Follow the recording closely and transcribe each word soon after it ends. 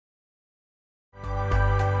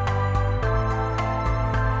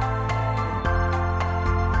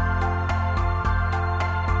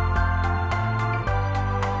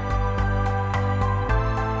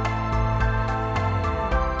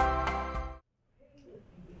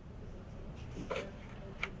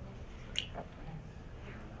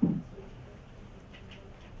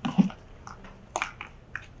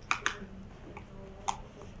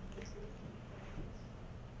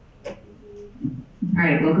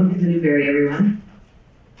right, welcome to the Newberry, everyone.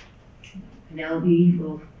 Penelope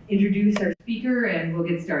will introduce our speaker and we'll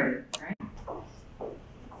get started. All right?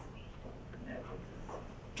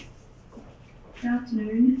 Good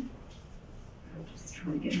afternoon. I'm just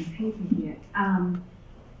trying to get my paper here.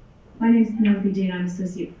 My name is Penelope Dean. I'm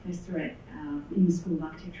Associate Professor in the School of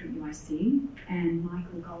Architecture at UIC, and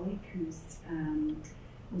Michael Golick, who's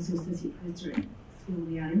also Associate Professor at School of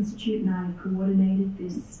the Art Institute, and I have coordinated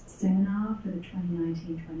this seminar for the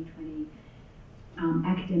 2019-2020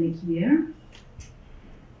 academic year.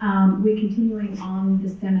 We're continuing on the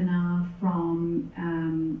seminar from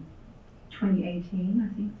 2018, I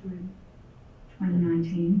think, through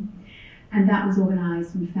 2019, and that was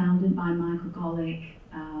organised and founded by Michael Golick,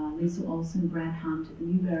 Lisa Olson, Brad Hunt at the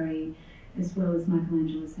Newberry, as well as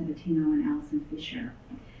Michelangelo Sabatino and Alison Fisher.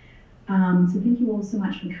 So thank you all so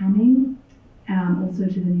much for coming. Also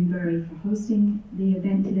to the Newberry for hosting the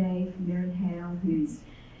event today, for Mary Hale, who's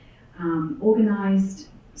organised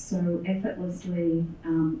so effortlessly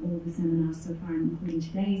all of the seminars so far, including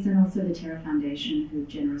today's, and also the Terra Foundation, who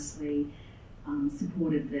generously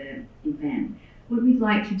supported the event. What we'd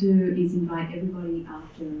like to do is invite everybody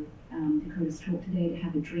after Dakota's talk today to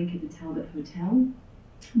have a drink at the Talbot Hotel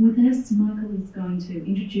with us. Michael is going to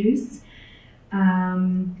introduce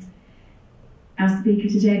our speaker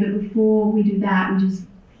today, but before we do that, we just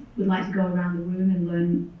would like to go around the room and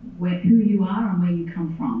learn who you are and where you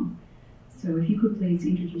come from. So if you could please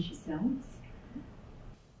introduce yourselves.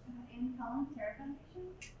 Anne Collins, Terra Foundation.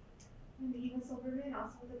 I'm Eva Silverman,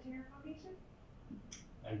 also with the Terra Foundation.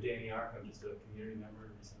 I'm Danny Ark. I'm just a community member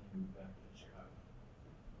who recently moved back to Chicago.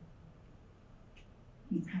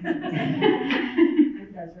 He's coming. I'm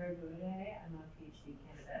Desiree Boudet. I'm a PhD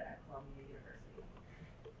candidate at Columbia University.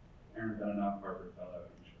 Aaron Benenoff, Harvard Fellow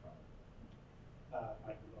in Chicago.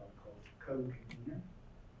 Michael Cole, co-convener.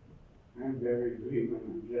 I'm Barry Greenman.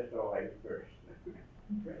 I'm just a white person.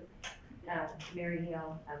 Great. Mary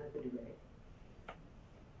Hale. I'm at the Newberry.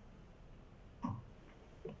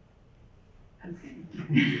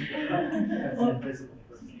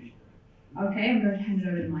 Okay, I'm going to hand it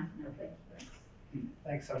over to Michael.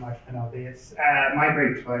 Thanks so much, Penelope. It's my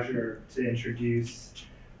great pleasure to introduce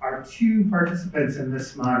our two participants in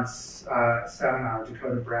this month's seminar,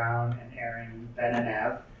 Dakota Brown and Aaron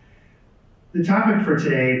Benenoff. The topic for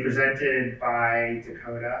today, presented by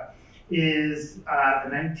Dakota, is the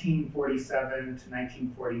 1947 to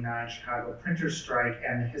 1949 Chicago printer strike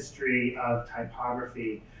and the history of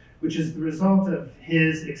typography, which is the result of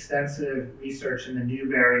his extensive research in the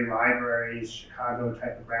Newberry Library's Chicago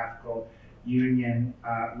Typographical Union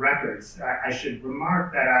records. I should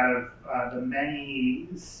remark that out of the many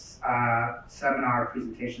seminar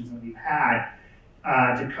presentations that we've had,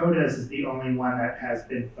 Dakota's is the only one that has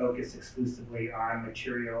been focused exclusively on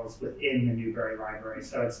materials within the Newberry Library.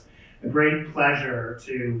 So it's a great pleasure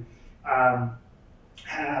to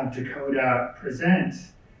have Dakota present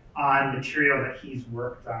on material that he's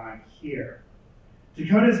worked on here.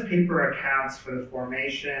 Dakota's paper accounts for the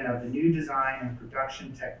formation of the new design and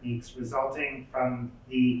production techniques resulting from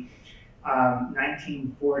the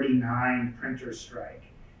 1949 printer strike.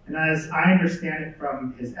 And as I understand it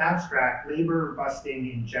from his abstract, labor busting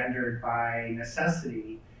engendered by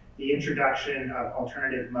necessity the introduction of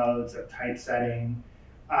alternative modes of typesetting,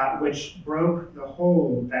 which broke the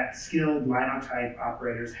hold that skilled linotype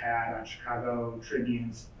operators had on Chicago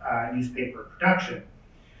Tribune's newspaper production.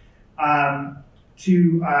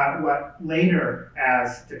 To what later,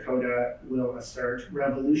 as Dakota will assert,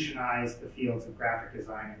 revolutionized the fields of graphic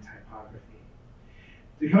design and typography.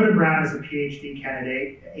 Dakota Brown is a PhD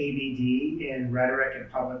candidate, ABD, in Rhetoric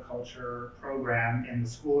and Public Culture program in the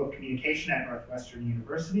School of Communication at Northwestern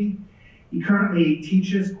University. He currently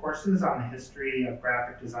teaches courses on the history of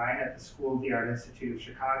graphic design at the School of the Art Institute of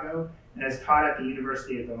Chicago and has taught at the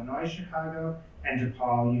University of Illinois Chicago and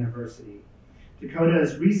DePaul University.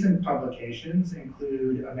 Dakota's recent publications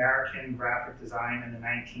include American Graphic Design in the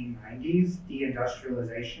 1990s,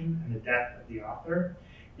 Deindustrialization and the Death of the Author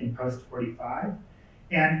in Post 45,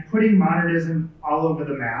 and Putting Modernism All Over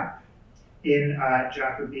the Map in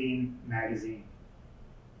Jacobin magazine.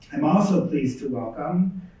 I'm also pleased to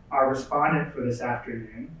welcome our respondent for this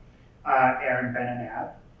afternoon, Aaron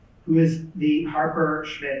Benenoff, who is the Harper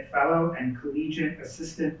Schmidt Fellow and Collegiate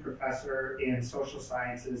Assistant Professor in Social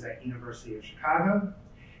Sciences at University of Chicago.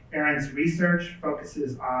 Aaron's research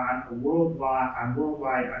focuses on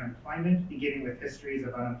worldwide unemployment, beginning with histories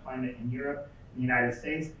of unemployment in Europe and the United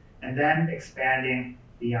States, and then expanding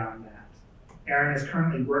beyond that. Aaron is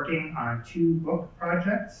currently working on two book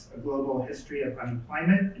projects, A Global History of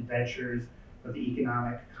Unemployment, Adventures of the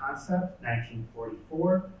Economic Concept,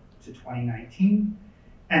 1944 to 2019,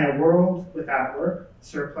 and a world without work,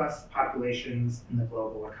 surplus populations in the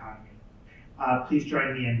global economy. Please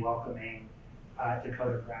join me in welcoming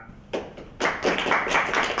Dakota Brown.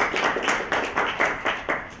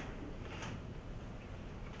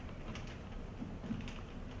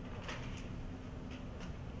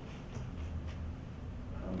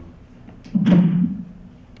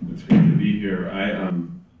 It's great to be here.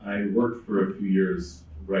 I worked for a few years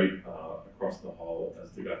right across the hall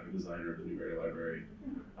as the graphic designer at the Newberry Library.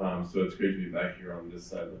 So it's great to be back here on this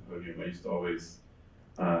side of the podium. I used to always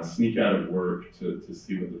sneak out of work to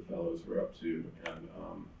see what the fellows were up to, and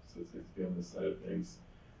so it's nice to be on this side of things.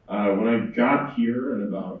 When I got here in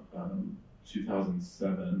about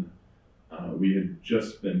 2007, we had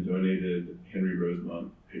just been donated Henry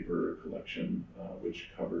Rosemont paper collection,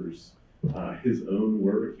 which covers his own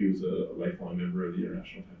work. He was a lifelong member of the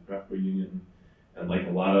International Typographical Union, and like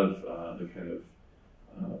a lot of the kind of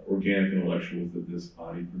organic intellectuals that this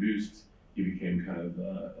body produced, he became kind of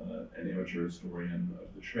an amateur historian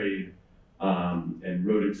of the trade, and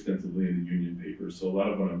wrote extensively in the union papers. So a lot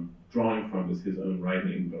of what I'm drawing from is his own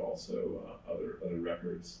writing, but also other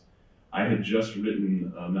records. I had just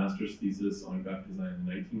written a master's thesis on graphic design in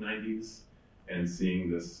the 1990s, and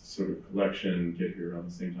seeing this sort of collection get here around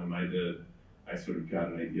the same time I did, I sort of got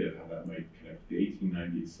an idea of how that might connect to the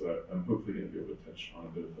 1890s. So I'm hopefully going to be able to touch on a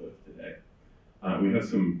bit of both today. We have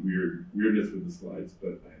some weirdness with the slides,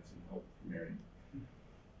 but I have some help from Mary.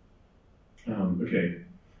 Okay.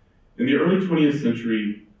 In the early 20th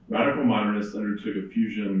century, radical modernists undertook a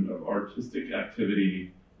fusion of artistic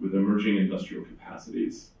activity with emerging industrial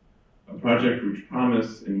capacities, a project which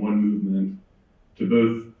promised, in one movement, to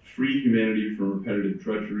both free humanity from repetitive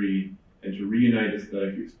drudgery and to reunite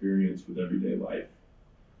aesthetic experience with everyday life.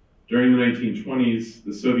 During the 1920s,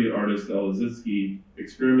 the Soviet artist Lissitzky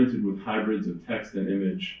experimented with hybrids of text and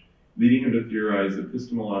image, leading him to theorize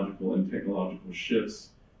epistemological and technological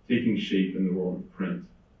shifts taking shape in the world of print.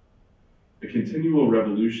 A continual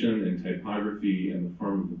revolution in typography and the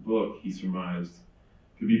form of the book, he surmised,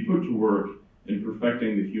 could be put to work in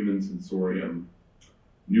perfecting the human sensorium.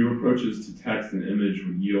 New approaches to text and image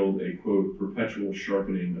would yield a, quote, perpetual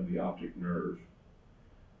sharpening of the optic nerve.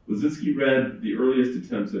 Lissitzky read the earliest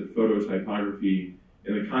attempts at phototypography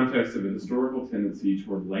in the context of a historical tendency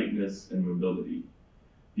toward lightness and mobility.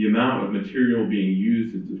 The amount of material being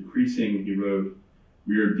used is decreasing, he wrote.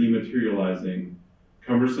 We are dematerializing.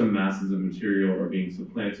 Cumbersome masses of material are being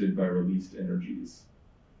supplanted by released energies.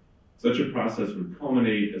 Such a process would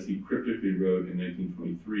culminate, as he cryptically wrote in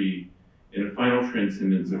 1923, in a final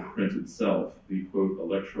transcendence of print itself, the, quote,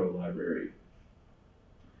 electro library.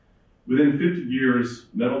 Within 50 years,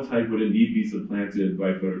 metal type would indeed be supplanted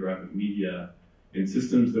by photographic media in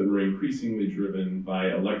systems that were increasingly driven by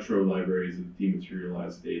electro libraries of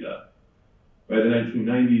dematerialized data. By the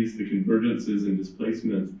 1990s, the convergences and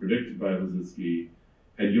displacements predicted by Lissitzky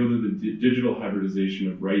had yielded the digital hybridization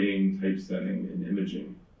of writing, typesetting, and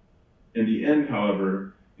imaging. In the end,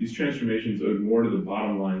 however, these transformations owed more to the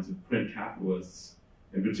bottom lines of print capitalists,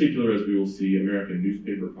 in particular, as we will see, American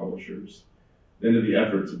newspaper publishers, than to the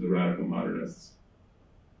efforts of the radical modernists.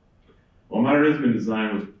 While modernism in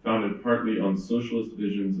design was founded partly on socialist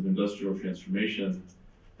visions of industrial transformation,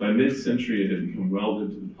 by mid-century it had become welded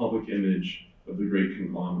to the public image of the great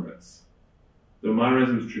conglomerates. Though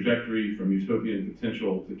modernism's trajectory from utopian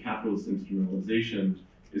potential to capitalist instrumentalization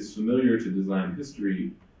is familiar to design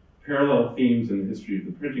history, parallel themes in the history of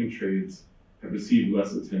the printing trades have received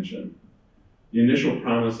less attention. The initial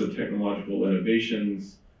promise of technological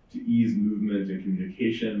innovations to ease movement and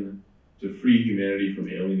communication, to free humanity from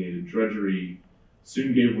alienated drudgery,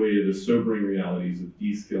 soon gave way to the sobering realities of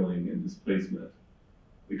de-skilling and displacement.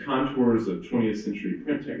 The contours of 20th century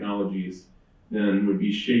print technologies then would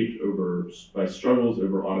be shaped by struggles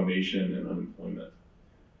over automation and unemployment.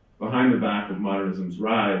 Behind the back of modernism's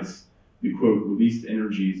rise, the, quote, released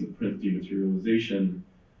energies of print dematerialization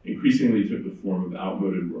increasingly took the form of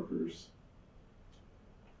outmoded workers.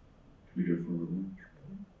 Can we go forward one?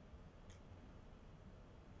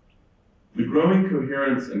 The growing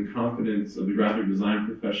coherence and confidence of the graphic design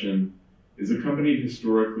profession is accompanied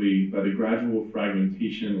historically by the gradual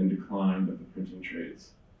fragmentation and decline of the printing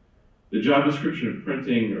trades. The job description of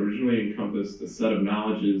printing originally encompassed a set of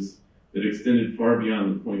knowledges that extended far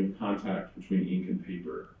beyond the point of contact between ink and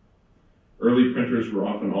paper. Early printers were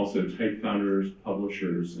often also type founders,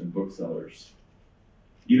 publishers, and booksellers.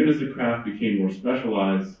 Even as the craft became more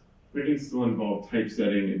specialized, printing still involved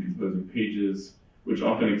typesetting and composing pages, which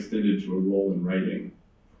often extended to a role in writing.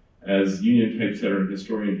 As Union typesetter and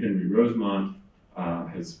historian Henry Rosemont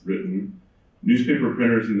has written, Newspaper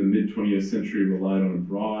printers in the mid-20th century relied on a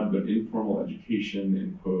broad but informal education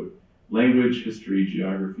in, quote, language, history,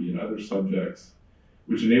 geography, and other subjects,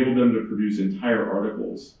 which enabled them to produce entire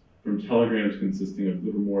articles from telegrams consisting of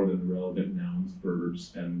little more than the relevant nouns,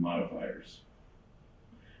 verbs, and modifiers.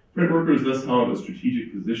 Print workers thus held a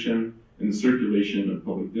strategic position in the circulation of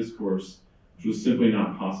public discourse, which was simply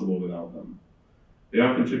not possible without them. They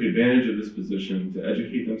often took advantage of this position to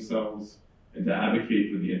educate themselves and to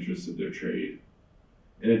advocate for the interests of their trade.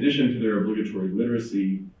 In addition to their obligatory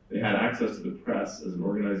literacy, they had access to the press as an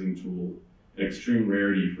organizing tool, an extreme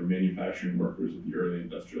rarity for manufacturing workers of the early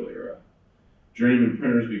industrial era. Journeyman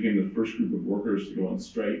printers became the first group of workers to go on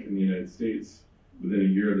strike in the United States within a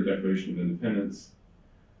year of the Declaration of Independence.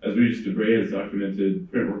 As Regis Debray has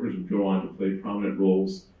documented, print workers would go on to play prominent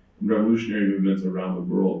roles in revolutionary movements around the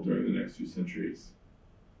world during the next 2 centuries.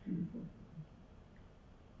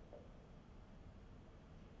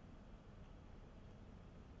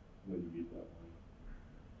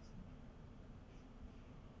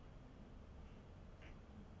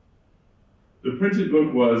 The printed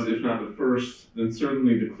book was, if not the first, then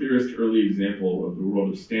certainly the clearest early example of the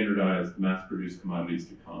world of standardized, mass-produced commodities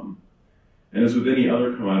to come. And as with any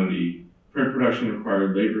other commodity, print production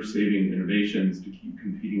required labor-saving innovations to keep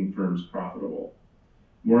competing firms profitable.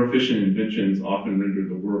 More efficient inventions often rendered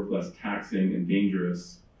the work less taxing and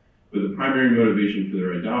dangerous, but the primary motivation for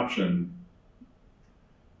their adoption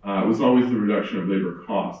was always the reduction of labor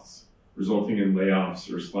costs, resulting in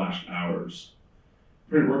layoffs or slashed hours.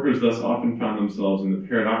 Print workers thus often found themselves in the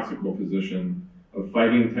paradoxical position of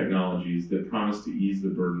fighting technologies that promised to ease the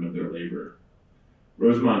burden of their labor.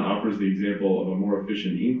 Rosemont offers the example of a more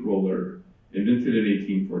efficient ink roller invented in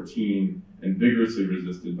 1814 and vigorously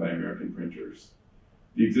resisted by American printers.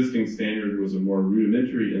 The existing standard was a more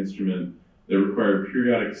rudimentary instrument that required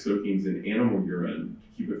periodic soakings in animal urine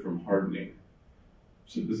to keep it from hardening.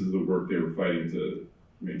 So this is the work they were fighting to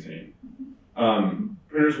maintain.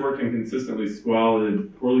 Printers worked in consistently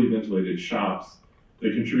squalid, poorly ventilated shops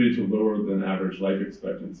that contributed to lower than average life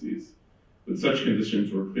expectancies, but such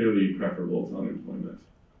conditions were clearly preferable to unemployment.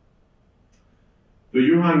 Though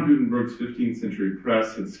Johann Gutenberg's 15th century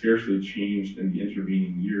press had scarcely changed in the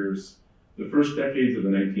intervening years, the first decades of the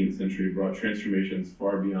 19th century brought transformations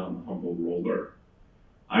far beyond the humble roller.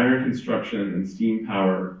 Iron construction and steam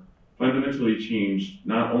power fundamentally changed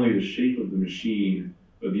not only the shape of the machine,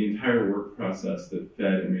 but the entire work process that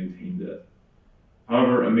fed and maintained it.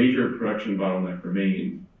 However, a major production bottleneck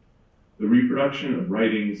remained. The reproduction of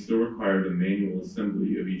writing still required the manual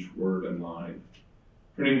assembly of each word and line.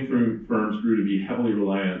 Printing firms grew to be heavily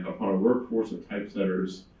reliant upon a workforce of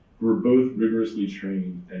typesetters who were both rigorously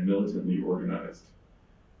trained and militantly organized.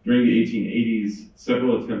 During the 1880s,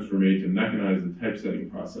 several attempts were made to mechanize the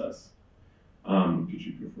typesetting process. Could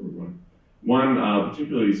you go forward one? One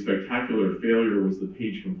particularly spectacular failure was the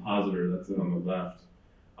page compositor, that's it on the left,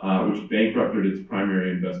 which bankrupted its primary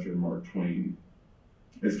investor, Mark Twain.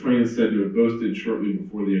 As Twain is said to have boasted shortly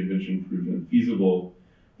before the invention proved unfeasible,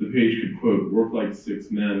 the page could, quote, work like 6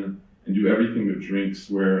 men and do everything but drink,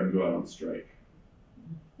 swear, and go out on strike.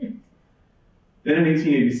 Then in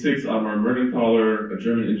 1886, Ottmar Mergenthaler, a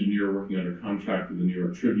German engineer working under contract with the New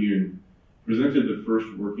York Tribune, presented the first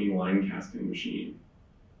working line casting machine.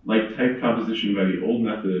 Like type composition by the old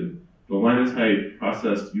method, the linotype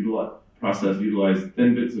process utilized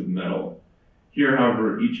thin bits of metal. Here,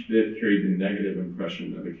 however, each bit carried the negative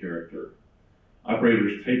impression of a character.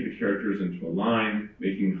 Operators typed the characters into a line,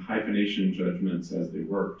 making hyphenation judgments as they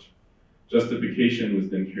worked. Justification was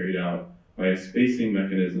then carried out by a spacing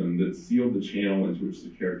mechanism that sealed the channel into which the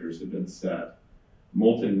characters had been set.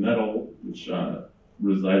 Molten metal, which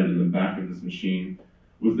resided in the back of this machine,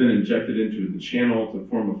 was then injected into the channel to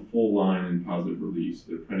form a full line in positive relief, so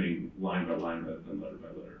they're printing line by line rather than letter by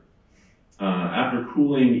letter. After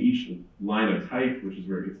cooling, each line of type, which is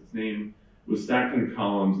where it gets its name, was stacked in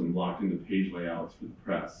columns and locked into page layouts for the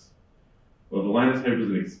press. While the linotype was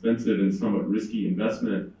an expensive and somewhat risky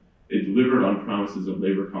investment, it delivered on promises of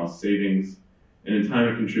labor cost savings, and in time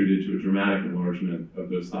it contributed to a dramatic enlargement of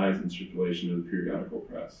the size and circulation of the periodical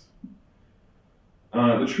press.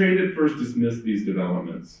 The trade at first dismissed these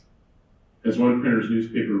developments. As one printer's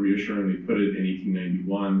newspaper reassuringly put it in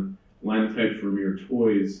 1891, linotypes were mere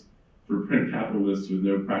toys for print capitalists with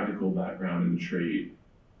no practical background in the trade.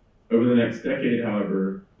 Over the next decade,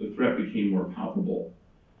 however, the threat became more palpable.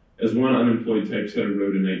 As one unemployed typesetter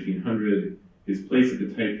wrote in 1900, his place at the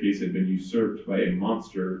typeface had been usurped by a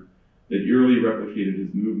monster that eerily replicated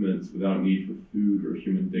his movements without need for food or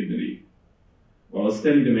human dignity. While a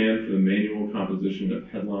steady demand for the manual composition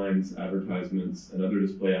of headlines, advertisements, and other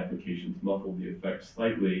display applications muffled the effect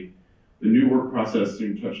slightly, the new work process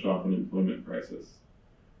soon touched off an employment crisis.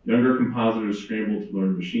 Younger compositors scrambled to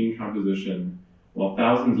learn machine composition, while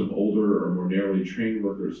thousands of older or more narrowly trained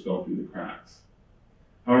workers fell through the cracks.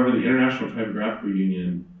 However, the International Typographical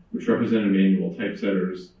Union, which represented manual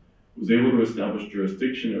typesetters, was able to establish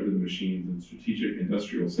jurisdiction over the machines in strategic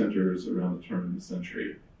industrial centers around the turn of the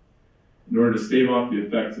century. In order to stave off the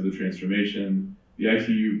effects of the transformation, the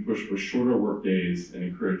ITU pushed for shorter work days and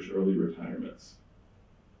encouraged early retirements.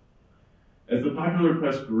 As the popular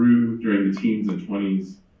press grew during the teens and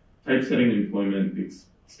 20s, typesetting employment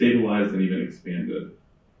stabilized and even expanded.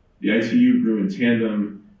 The ITU grew in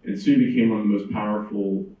tandem and soon became one of the most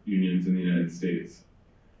powerful unions in the United States.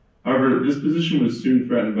 However, this position was soon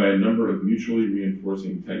threatened by a number of mutually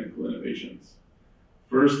reinforcing technical innovations.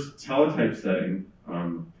 First, teletypesetting. I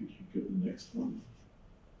think you go to the next one.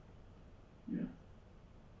 Yeah.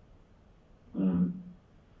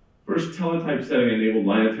 First, teletypesetting enabled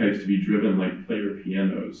linotypes to be driven like player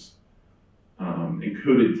pianos.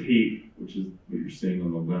 Encoded tape, which is what you're seeing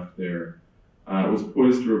on the left there, was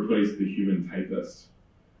poised to replace the human typist.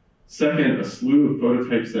 Second, a slew of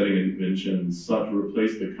phototypesetting inventions sought to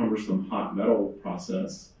replace the cumbersome hot metal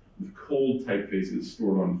process with cold typefaces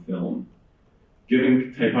stored on film.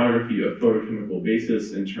 Giving typography a photochemical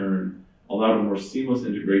basis, in turn, allowed a more seamless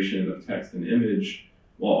integration of text and image,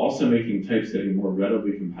 while also making typesetting more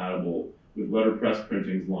readily compatible with letterpress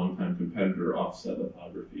printing's longtime competitor, offset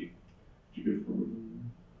lithography. Could you go forward?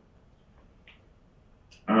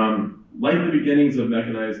 Like the beginnings of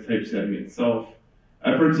mechanized typesetting itself,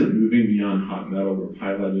 efforts at moving beyond hot metal were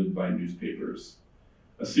piloted by newspapers.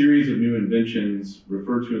 A series of new inventions,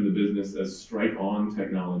 referred to in the business as strike-on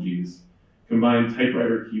technologies, combined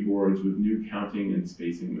typewriter keyboards with new counting and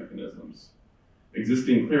spacing mechanisms.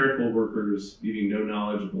 Existing clerical workers, needing no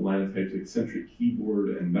knowledge of the linotype's eccentric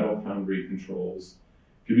keyboard and metal foundry controls,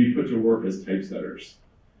 could be put to work as typesetters.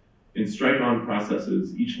 In strike-on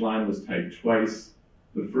processes, each line was typed twice.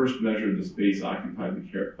 The first measured the space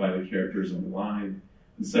occupied by the characters on the line.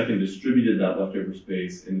 The second distributed that leftover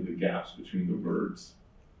space into the gaps between the words.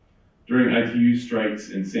 During ITU strikes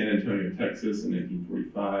in San Antonio, Texas in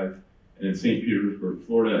 1945, and in St. Petersburg,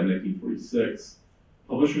 Florida in 1946,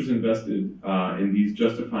 publishers invested in these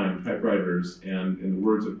justifying typewriters and, in the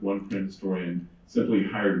words of one print historian, simply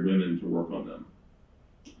hired women to work on them.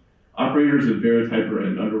 Operators of Verityper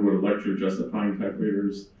and Underwood Electra justifying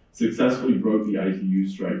typewriters successfully broke the ITU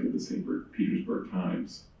strike at the St. Petersburg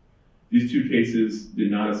Times. These two cases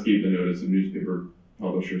did not escape the notice of newspaper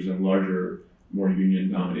publishers in larger, more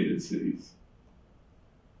union-dominated cities.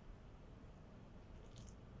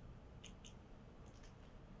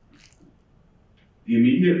 The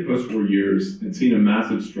immediate post-war years had seen a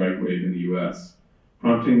massive strike wave in the US,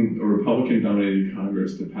 prompting a Republican-dominated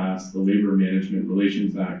Congress to pass the Labor Management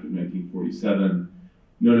Relations Act of 1947,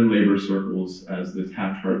 known in labor circles as the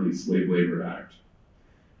Taft-Hartley Slave Labor Act.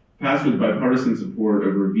 Passed with bipartisan support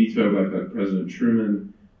over a veto by President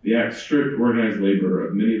Truman, the act stripped organized labor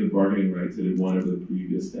of many of the bargaining rights it had won over the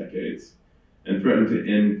previous decades, and threatened to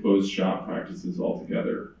end closed shop practices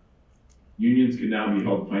altogether. Unions could now be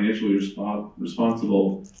held financially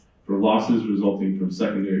responsible for losses resulting from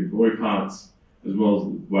secondary boycotts, as well as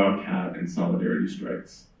wildcat and solidarity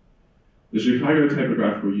strikes. The Chicago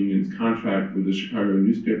Typographical Union's contract with the Chicago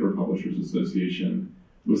Newspaper Publishers Association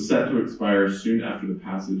was set to expire soon after the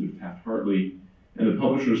passage of Taft-Hartley, and the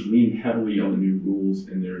publishers leaned heavily on the new rules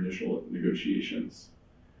in their initial negotiations.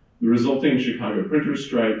 The resulting Chicago printers'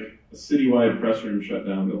 strike, a citywide press room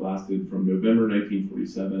shutdown that lasted from November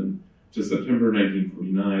 1947 to September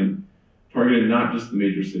 1949, targeted not just the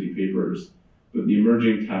major city papers, but the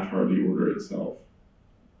emerging Taft-Hartley order itself.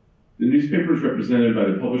 The newspapers represented by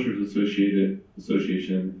the Publishers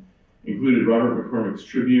Association included Robert McCormick's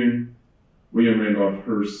Tribune, William Randolph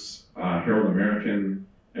Hearst's Herald American,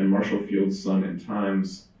 and Marshall Field's Sun and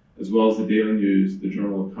Times, as well as the Daily News, the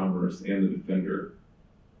Journal of Commerce, and the Defender.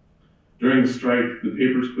 During the strike, the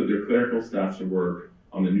papers put their clerical staff to work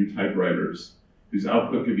on the new typewriters, whose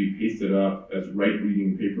output could be pasted up as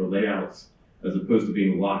right-reading paper layouts, as opposed to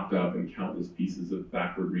being locked up in countless pieces of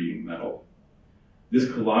backward-reading metal. This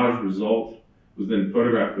collage result was then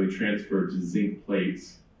photographically transferred to zinc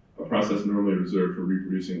plates, a process normally reserved for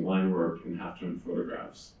reproducing line work in half-tone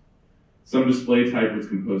photographs. Some display type was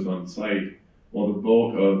composed on site, while the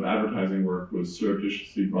bulk of advertising work was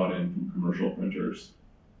surreptitiously brought in from commercial printers.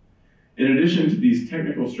 In addition to these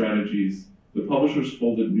technical strategies, the publishers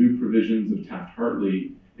folded new provisions of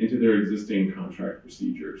Taft-Hartley into their existing contract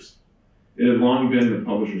procedures. It had long been the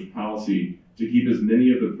publishers' policy to keep as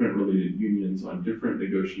many of the print-related unions on different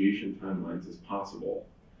negotiation timelines as possible,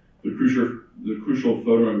 the crucial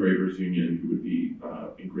photo engravers union, who would be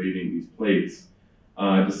engraving these plates,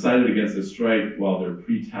 decided against a strike while their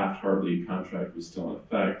pre-Taft-Hartley contract was still in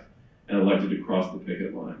effect and elected to cross the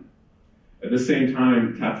picket line. At the same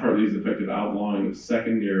time, Taft-Hartley's effective outlawing of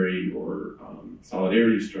secondary or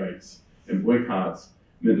solidarity strikes and boycotts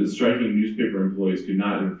meant that striking newspaper employees could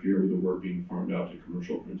not interfere with the work being farmed out to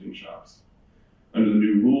commercial printing shops. Under the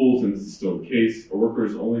new rules, and this is still the case, a worker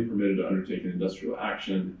is only permitted to undertake an industrial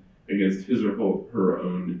action against his or her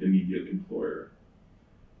own immediate employer.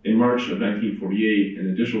 In March of 1948, an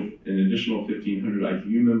additional 1,500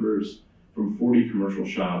 ITU members from 40 commercial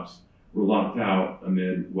shops were locked out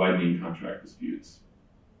amid widening contract disputes.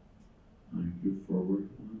 I go forward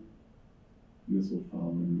one. This will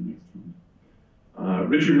follow in the next one.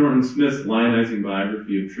 Richard Norton Smith's lionizing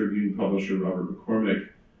biography of Tribune publisher Robert McCormick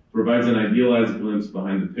provides an idealized glimpse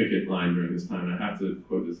behind the picket line during this time, and I have to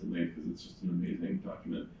quote this in length because it's just an amazing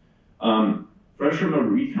document. Fresh from a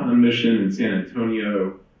recon mission in San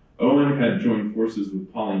Antonio, Owen had joined forces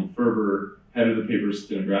with Pauline Ferber, head of the paper's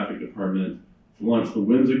stenographic department, to launch the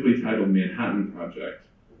whimsically titled Manhattan Project,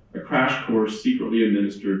 a crash course secretly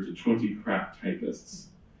administered to 20 crack typists.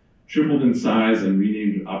 Tripled in size and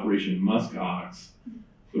renamed Operation Musk Ox,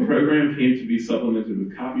 the program came to be supplemented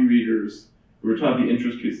with copy readers who were taught the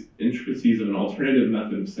intricacies of an alternative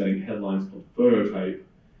method of setting headlines called phototype,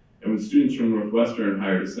 and with students from Northwestern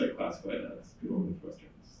hired to set classified ads. Good old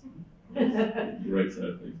Northwestern. The right side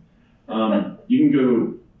of things. You can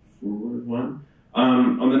go forward one.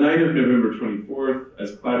 On the night of November 24th,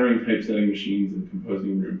 as clattering typesetting machines in the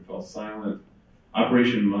composing room fell silent,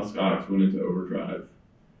 Operation Musk Ox went into overdrive.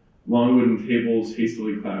 Long wooden tables,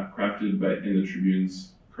 hastily crafted in the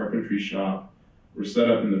Tribune's carpentry shop, were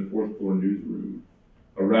set up in the fourth floor newsroom.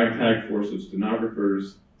 A ragtag force of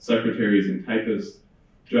stenographers, secretaries, and typists,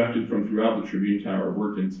 drafted from throughout the Tribune Tower,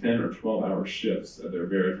 worked in 10 or 12-hour shifts at their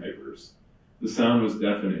Veritypers. The sound was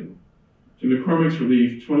deafening. To McCormick's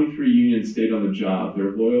relief, 23 unions stayed on the job,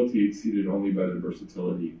 their loyalty exceeded only by their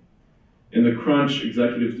versatility. In the crunch,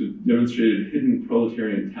 executives demonstrated hidden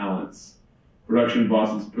proletarian talents. Production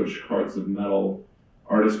bosses pushed carts of metal.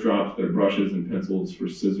 Artists dropped their brushes and pencils for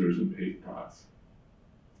scissors and paste pots.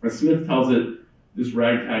 As Smith tells it, this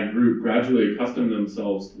ragtag group gradually accustomed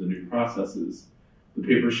themselves to the new processes. The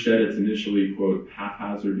paper shed its initially, quote,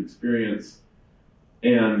 haphazard experience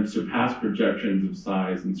and surpassed projections of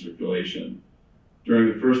size and circulation.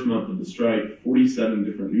 During the first month of the strike, 47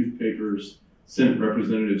 different newspapers sent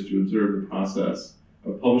representatives to observe the process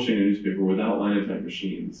of publishing a newspaper without linotype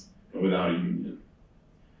machines and without a union.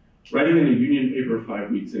 Writing in a union paper 5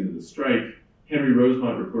 weeks into the strike, Henry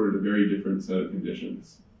Rosemont recorded a very different set of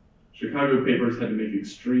conditions. Chicago papers had to make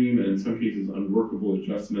extreme and in some cases unworkable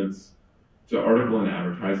adjustments to article and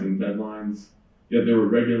advertising deadlines, yet they were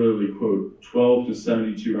regularly, quote, 12 to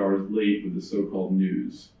 72 hours late with the so-called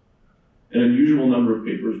news. An unusual number of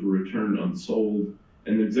papers were returned unsold,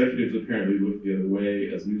 and the executives apparently looked the other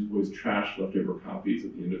way as newsboys trashed leftover copies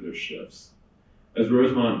at the end of their shifts. As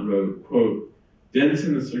Rosemont wrote, quote, dents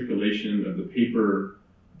in the circulation of the paper,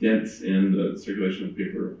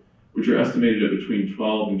 which are estimated at between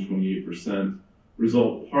 12 and 28%,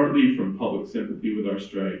 result partly from public sympathy with our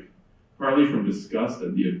strike, partly from disgust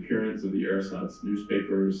at the appearance of the ersatz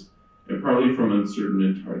newspapers, and partly from uncertain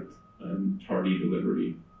and tardy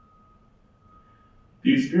delivery.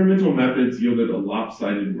 The experimental methods yielded a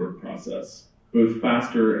lopsided work process, both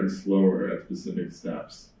faster and slower at specific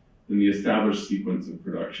steps than the established sequence of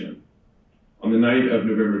production. On the night of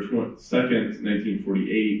November 2nd,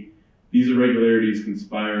 1948, these irregularities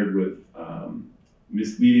conspired with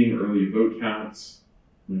misleading early vote counts,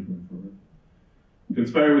 and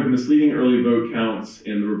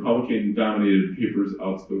the Republican-dominated paper's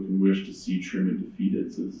outspoken wish to see Truman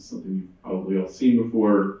defeated. So this is something you've probably all seen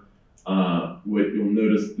before. What you'll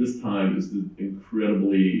notice this time is the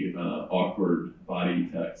incredibly awkward body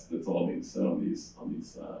text that's all being said on these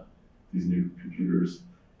new computers.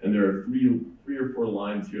 And there are three or four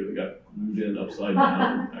lines here that got glued in upside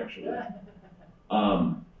down, actually.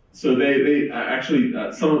 So they actually,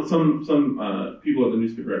 some people at the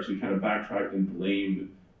newspaper actually kind of backtracked and blamed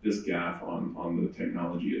this gaffe on the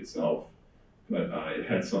technology itself, but it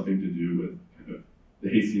had something to do with kind of the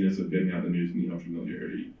hastiness of getting out the news and the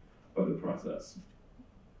unfamiliarity of the process.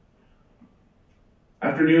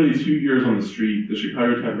 After nearly 2 years on the street, the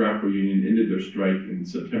Chicago Typographical Union ended their strike in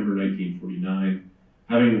September 1949,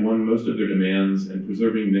 having won most of their demands and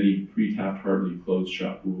preserving many pre-Taft-Hartley closed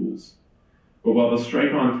shop rules. But while the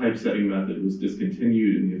strike-on typesetting method was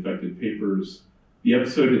discontinued in the affected papers, the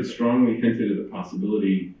episode had strongly hinted at the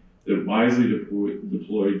possibility that wisely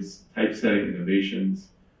deployed typesetting innovations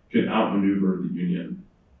could outmaneuver the Union.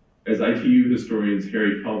 As ITU historians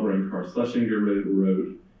Harry Kelber and Carl Schlesinger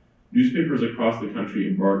wrote, newspapers across the country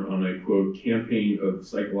embarked on a, quote, campaign of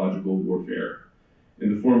psychological warfare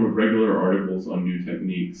in the form of regular articles on new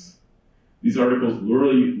techniques. These articles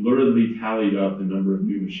luridly tallied up the number of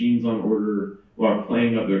new machines on order while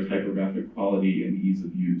playing up their typographic quality and ease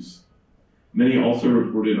of use. Many also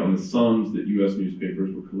reported on the sums that US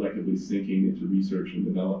newspapers were collectively sinking into research and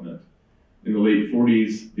development. In the late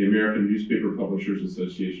 40s, the American Newspaper Publishers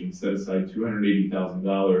Association set aside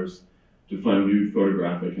 $280,000 to fund new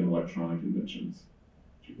photographic and electronic inventions.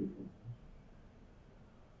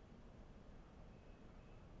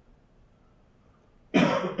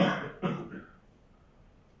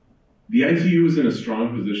 The ITU was in a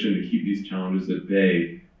strong position to keep these challenges at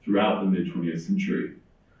bay throughout the mid-20th century,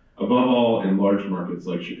 above all in large markets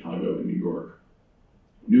like Chicago and New York.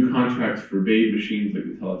 New contracts forbade machines like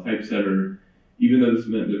the teletypesetter, even though this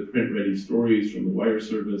meant that print-ready stories from the wire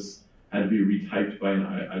service had to be retyped by an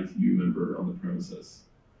ITU member on the premises.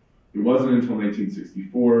 It wasn't until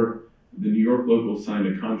 1964 that the New York local signed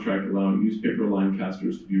a contract allowing newspaper line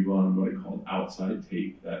casters to be run on what it called outside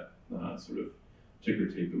tape, that sort of ticker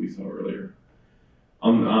tape that we saw earlier.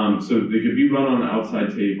 So they could be run on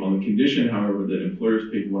outside tape on the condition, however, that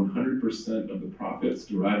employers paid 100% of the profits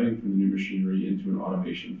deriving from the new machinery into an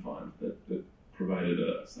automation fund that provided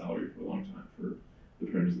a salary for a long time for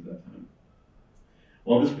the printers at that time.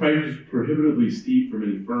 While this price was prohibitively steep for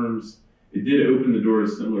many firms, it did open the door to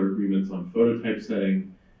similar agreements on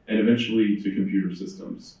phototypesetting and eventually to computer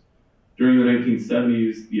systems. During the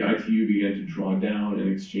 1970s, the ITU began to draw down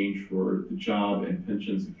in exchange for the job and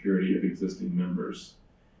pension security of existing members.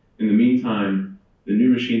 In the meantime, the new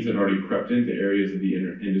machines had already crept into areas of the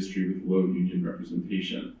industry with low union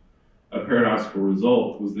representation. A paradoxical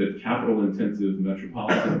result was that capital-intensive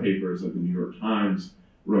metropolitan papers like the New York Times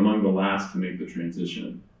were among the last to make the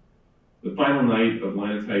transition. The final night of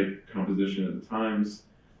linotype composition at the Times,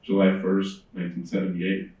 July 1st,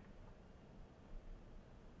 1978,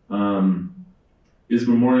 is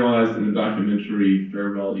memorialized in the documentary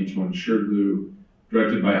Farewell Each One Sure Glue,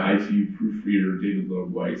 directed by ITU proofreader David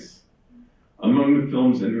Loeb Weiss. Among the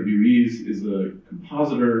film's interviewees is a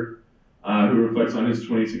compositor who reflects on his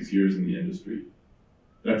 26 years in the industry.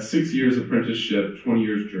 That's 6 years apprenticeship, 20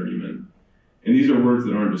 years journeyman. And these are words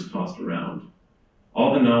that aren't just tossed around.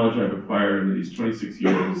 All the knowledge I've acquired in these 26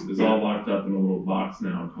 years is all locked up in a little box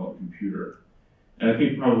now called computer. And I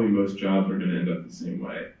think probably most jobs are going to end up the same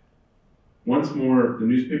way. Once more, the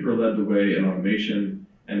newspaper led the way in automation,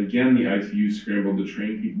 and again the ITU scrambled to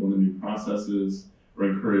train people in the new processes or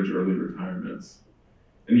encourage early retirements.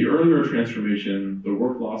 In the earlier transformation, the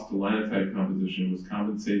work lost to linotype composition was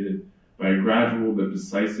compensated by a gradual but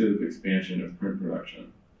decisive expansion of print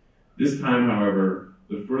production. This time, however,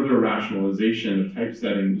 the further rationalization of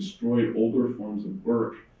typesetting destroyed older forms of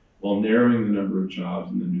work while narrowing the number of jobs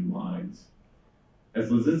in the new lines. As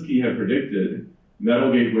Liszewski had predicted,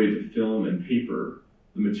 metal gave way to film and paper.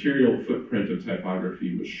 The material footprint of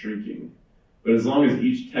typography was shrinking. But as long as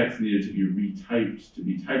each text needed to be retyped to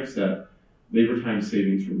be typeset, labor time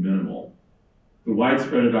savings were minimal. The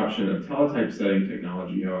widespread adoption of teletypesetting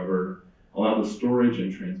technology, however, allowed the storage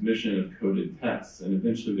and transmission of coded texts and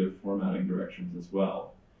eventually their formatting directions as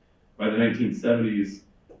well. By the 1970s,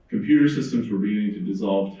 computer systems were beginning to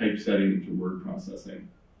dissolve typesetting into word processing.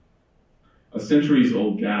 A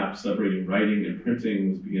centuries-old gap separating writing and printing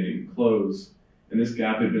was beginning to close, and this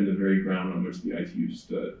gap had been the very ground on which the ITU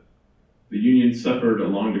stood. The Union suffered a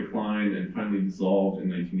long decline and finally dissolved in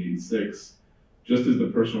 1986, just as the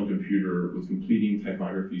personal computer was completing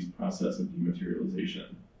typography's process of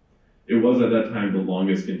dematerialization. It was at that time the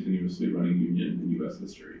longest continuously running union in US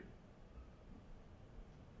history.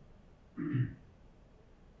 I'm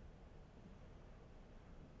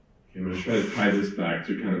going to try to tie this back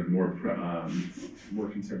to kind of more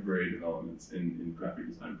contemporary developments in graphic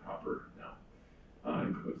design proper now,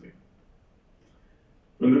 in closing.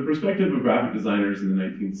 From the perspective of graphic designers in the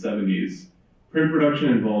 1970s, print production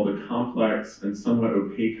involved a complex and somewhat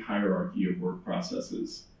opaque hierarchy of work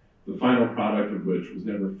processes, the final product of which was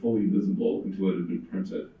never fully visible until it had been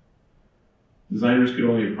printed. Designers could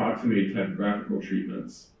only approximate typographical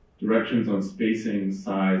treatments. Directions on spacing,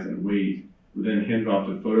 size, and weight were then handed off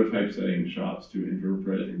to phototypesetting shops to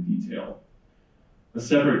interpret in detail. A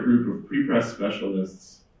separate group of prepress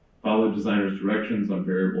specialists followed designers' directions on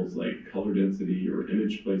variables like color density or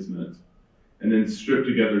image placement, and then stripped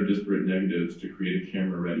together disparate negatives to create a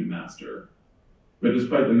camera-ready master. But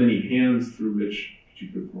despite the many hands through which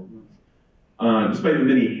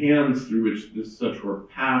such work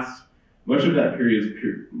passed, much of that period's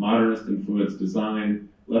modernist influenced design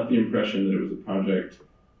left the impression that it was a project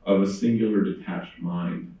of a singular detached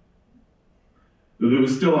mind. Though there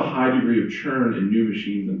was still a high degree of churn in new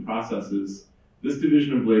machines and processes, this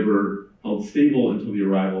division of labor held stable until the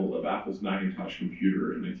arrival of Apple's Macintosh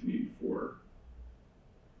computer in 1984.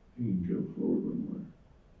 You can go forward one more.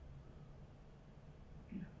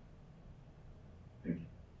 Thank you.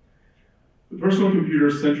 The personal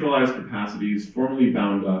computer's centralized capacities, formerly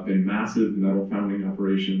bound up in massive metal founding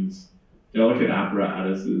operations, delicate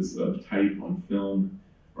apparatuses of type on film,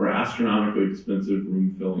 or astronomically expensive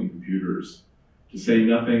room-filling computers, to say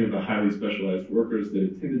nothing of the highly specialized workers that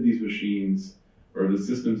attended these machines, or the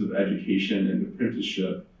systems of education and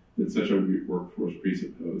apprenticeship that such a workforce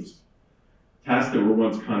presupposed. Tasks that were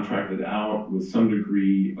once contracted out with some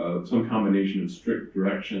degree of some combination of strict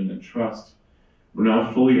direction and trust were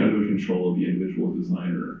now fully under the control of the individual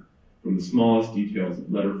designer, from the smallest details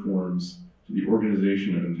of letter forms to the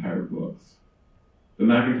organization of entire books. The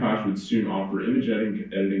Macintosh would soon offer image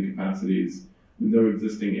editing capacities with no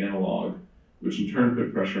existing analog, which in turn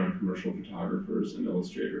put pressure on commercial photographers and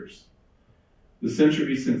illustrators. The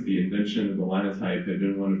century since the invention of the linotype had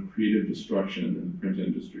been one of creative destruction in the print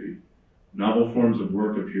industry. Novel forms of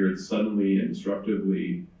work appeared suddenly and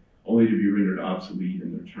disruptively, only to be rendered obsolete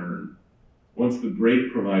in their turn. Once the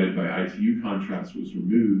brake provided by ITU contrast was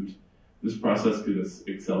removed, this process could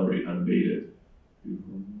accelerate unabated.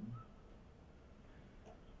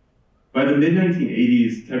 By the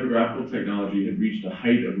mid-1980s, typographical technology had reached a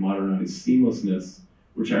height of modernized seamlessness,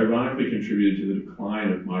 which ironically contributed to the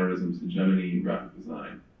decline of modernism's hegemony in graphic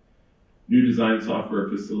design. New design software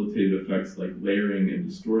facilitated effects like layering and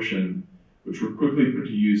distortion, which were quickly put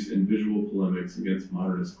to use in visual polemics against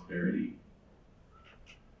modernist clarity.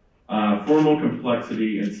 Formal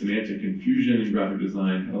complexity and semantic confusion in graphic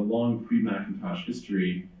design had a long pre-Macintosh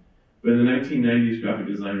history, but in the 1990s, graphic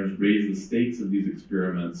designers raised the stakes of these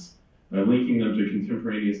experiments by linking them to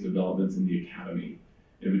contemporaneous developments in the academy,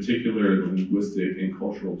 in particular the linguistic and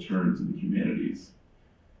cultural turns in the humanities.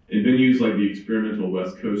 In venues like the experimental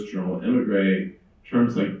West Coast journal Emigre,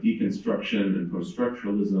 terms like deconstruction and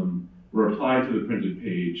post-structuralism were applied to the printed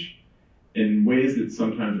page in ways that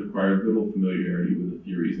sometimes required little familiarity with the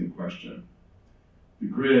theories in question. The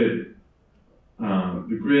grid,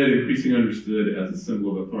 increasingly understood as a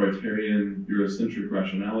symbol of authoritarian, Eurocentric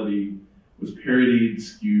rationality, was parodied,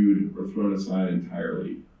 skewed, or thrown aside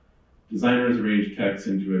entirely. Designers arranged text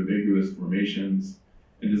into ambiguous formations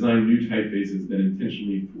and designed new typefaces that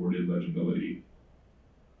intentionally thwarted legibility.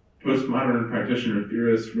 Postmodern practitioner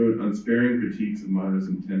theorists wrote unsparing critiques of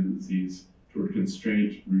modernism tendencies toward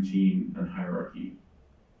constraint, routine, and hierarchy.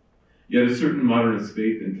 Yet a certain modernist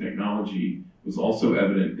faith in technology was also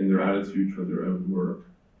evident in their attitude toward their own work.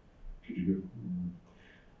 Could you go?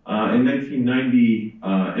 In 1990,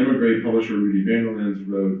 Emigre publisher Rudy Vanderlans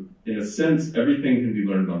wrote, "In a sense, everything can be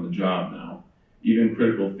learned on the job now, even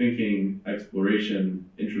critical thinking, exploration,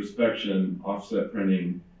 introspection, offset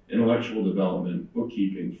printing, intellectual development,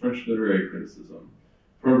 bookkeeping, French literary criticism,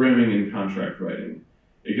 programming, and contract writing.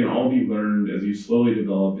 It can all be learned as you slowly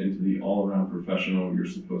develop into the all-around professional you're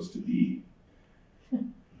supposed to be."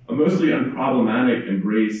 A mostly unproblematic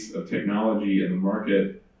embrace of technology and the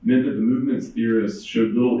market meant that the movement's theorists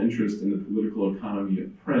showed little interest in the political economy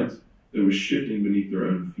of print that was shifting beneath their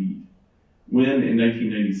own feet. When, in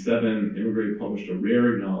 1997, Emigre published a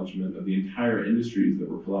rare acknowledgement of the entire industries that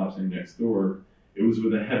were collapsing next door, it was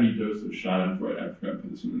with a heavy dose of schadenfreude. I forgot to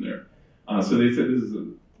put this one in there. So they said this is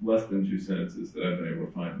less than 2 sentences that I've been able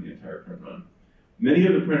to find in the entire print run. Many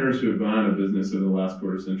of the printers who have gone out of business over the last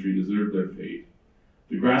quarter century deserve their fate.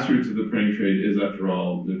 The grassroots of the printing trade is, after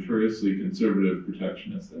all, notoriously conservative,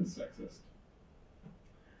 protectionist, and sexist.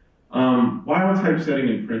 While typesetting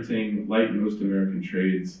and printing, like most American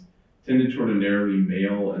trades, tended toward a narrowly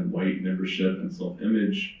male and white membership and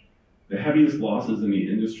self-image, the heaviest losses in the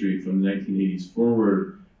industry from the 1980s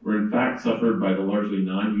forward were in fact suffered by the largely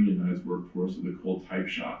non-unionized workforce of the cold type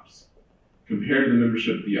shops. Compared to the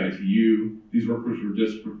membership of the ITU, these workers were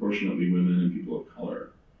disproportionately women and people of color.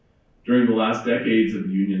 During the last decades of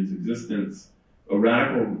the union's existence, a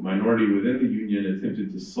radical minority within the union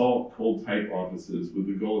attempted to salt cold type offices with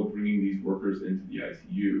the goal of bringing these workers into the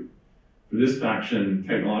ITU. For this faction,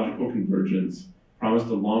 technological convergence promised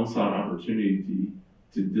a long-sought opportunity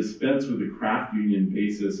to dispense with the craft union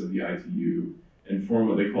basis of the ITU and form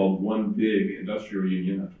what they called one big industrial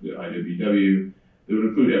union after the IWW that would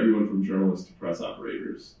include everyone from journalists to press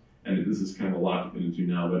operators. And this is kind of a lot to get into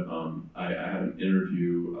now, but I had an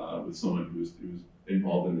interview with someone who was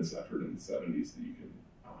involved in this effort in the 70s that you can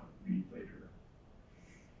read later.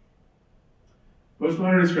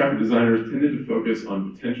 Postmodernist graphic designers tended to focus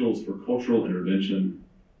on potentials for cultural intervention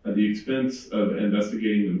at the expense of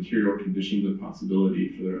investigating the material conditions of possibility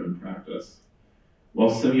for their own practice. While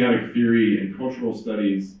semiotic theory and cultural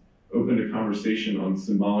studies opened a conversation on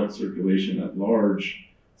symbolic circulation at large,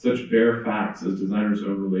 such bare facts as designers'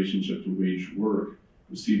 own relationship to waged work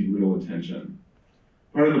received little attention.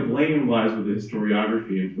 Part of the blame lies with the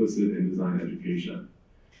historiography implicit in design education.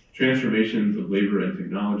 Transformations of labor and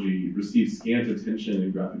technology receive scant attention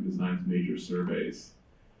in graphic design's major surveys.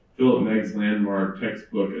 Philip Megg's landmark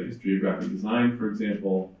textbook, A History of Graphic Design, for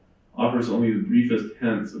example, offers only the briefest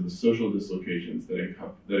hints of the social dislocations that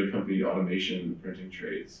accompanied automation in the printing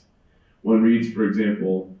trades. One reads, for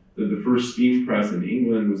example, that the first steam press in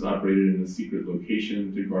England was operated in a secret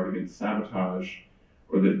location to guard against sabotage,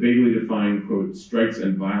 or that vaguely defined, quote, strikes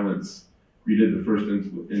and violence greeted the first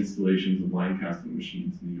installations of line casting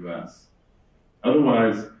machines in the US.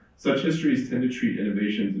 Otherwise, such histories tend to treat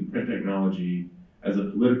innovations in print technology as a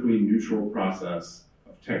politically neutral process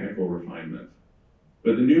of technical refinement.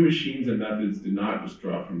 But the new machines and methods did not just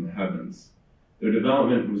drop from the heavens. Their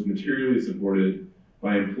development was materially supported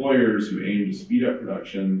by employers who aimed to speed up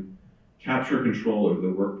production, capture control over the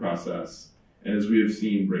work process, and as we have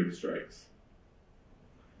seen, break strikes.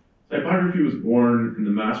 Typography was born in the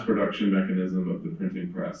mass production mechanism of the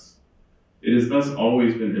printing press. It has thus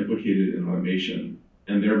always been implicated in automation,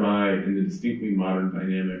 and thereby in the distinctly modern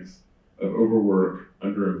dynamics of overwork,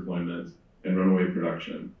 underemployment, and runaway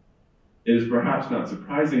production. It is perhaps not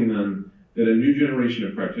surprising then that a new generation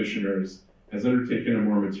of practitioners has undertaken a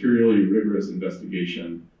more materially rigorous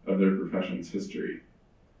investigation of their profession's history.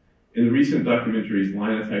 In the recent documentaries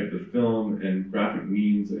Linotype the Film and Graphic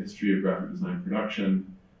Means, A History of Graphic Design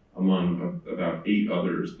Production, among about 8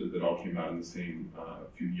 others that all came out in the same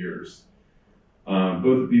few years.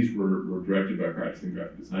 Both of these were directed by practicing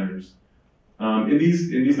graphic designers. In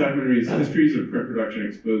these documentaries, histories of print production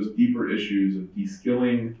expose deeper issues of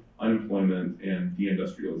de-skilling, unemployment, and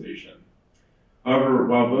deindustrialization. However,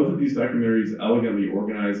 while both of these documentaries elegantly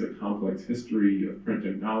organize a complex history of print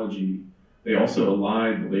technology, they also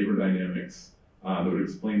allied the labor dynamics that would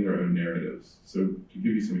explain their own narratives. So to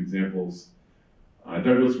give you some examples,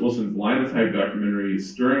 Douglas Wilson's Linotype documentary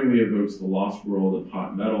stirringly evokes the lost world of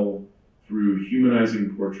hot metal through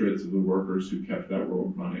humanizing portraits of the workers who kept that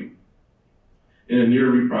world running. In a near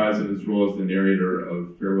reprise of his role as the narrator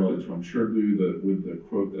of Farewell to Tom Sherglew, with the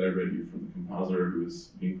quote that I read you from the compositor who was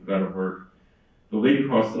being put out of work, the late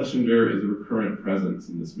Carl Schlesinger is a recurrent presence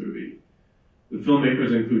in this movie. The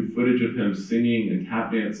filmmakers include footage of him singing and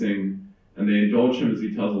tap dancing, and they indulge him as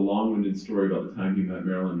he tells a long-winded story about the time he met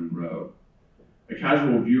Marilyn Monroe. A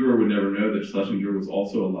casual viewer would never know that Schlesinger was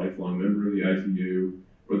also a lifelong member of the ITU,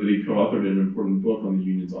 or that he co-authored an important book on the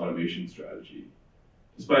union's automation strategy.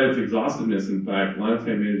 Despite its exhaustiveness, in fact,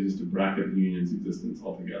 Linotype manages to bracket the union's existence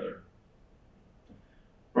altogether.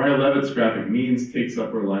 Brian Levitt's Graphic Means takes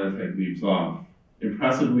up where Linotype leaves off,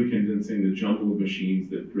 impressively condensing the jumble of machines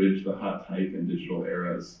that bridge the hot type and digital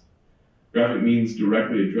eras. Graphic Means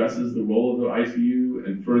directly addresses the role of the ITU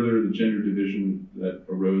and further the gender division that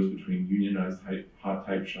arose between unionized hot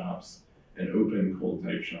type shops and open cold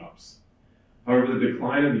type shops. However, the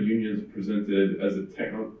decline of the union is presented as a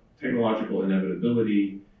technological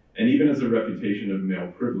inevitability and even as a refutation of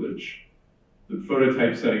male privilege. The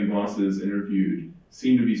phototypesetting bosses interviewed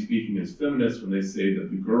seem to be speaking as feminists when they say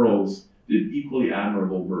that the girls did equally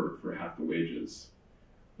admirable work for half the wages.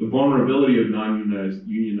 The vulnerability of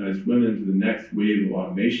non-unionized women to the next wave of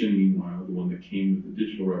automation, meanwhile, the one that came with the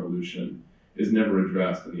digital revolution, is never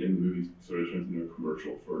addressed, and the end of the movie sort of turns into a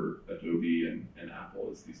commercial for Adobe and Apple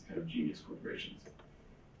as these kind of genius corporations.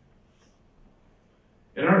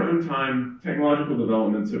 In our own time, technological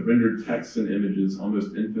developments have rendered texts and images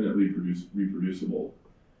almost infinitely reproducible.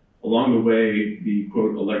 Along the way, the,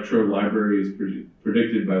 quote, electro libraries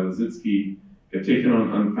predicted by Liszewski have taken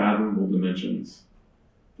on unfathomable dimensions.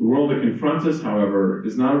 The world that confronts us, however,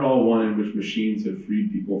 is not at all one in which machines have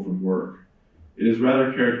freed people from work. It is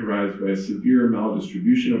rather characterized by a severe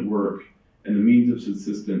maldistribution of work and the means of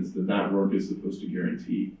subsistence that work is supposed to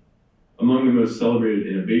guarantee. Among the most celebrated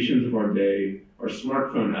innovations of our day are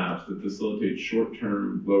smartphone apps that facilitate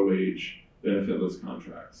short-term, low-wage, benefitless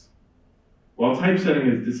contracts. While typesetting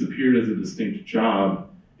has disappeared as a distinct job,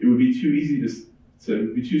 it would be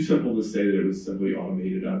too simple to say that it was simply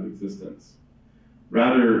automated out of existence.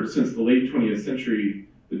 Rather, since the late 20th century,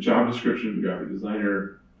 the job description of the graphic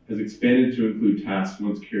designer has expanded to include tasks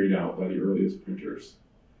once carried out by the earliest printers.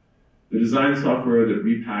 The design software that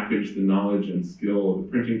repackaged the knowledge and skill of the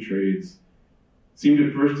printing trades seemed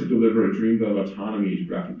at first to deliver a dream of autonomy to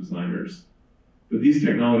graphic designers. But these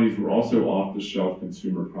technologies were also off-the-shelf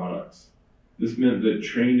consumer products. This meant that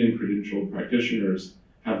trained and credentialed practitioners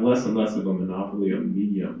have less and less of a monopoly on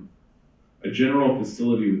medium. A general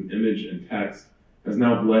facility with image and text has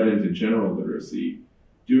now bled into general literacy,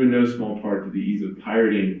 due in no small part to the ease of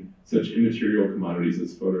pirating such immaterial commodities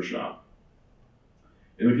as Photoshop.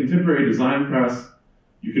 In the contemporary design press,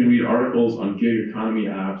 you can read articles on gig economy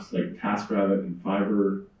apps like TaskRabbit and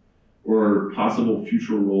Fiverr, or possible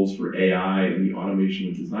future roles for AI in the automation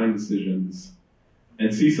of design decisions,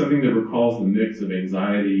 and see something that recalls the mix of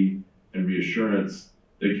anxiety and reassurance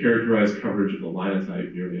that characterized coverage of the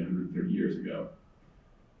linotype nearly 130 years ago.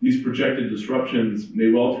 These projected disruptions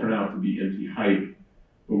may well turn out to be empty hype,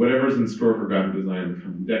 but whatever's in store for graphic design in the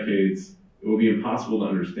coming decades, it will be impossible to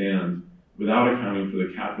understand without accounting for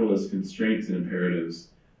the capitalist constraints and imperatives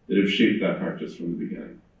that have shaped that practice from the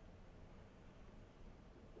beginning.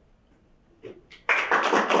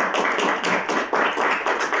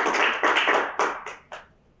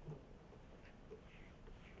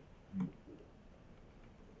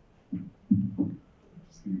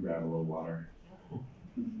 Just gonna grab a little water.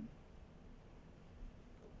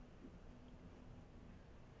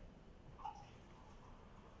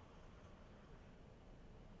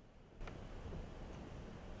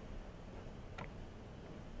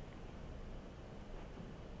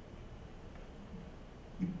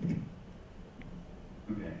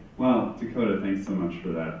 Okay, well, Dakota, thanks so much for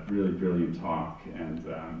that really brilliant talk, and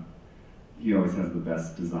he always has the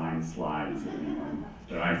best design slides of anyone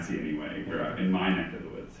that I see anyway, or in my neck of the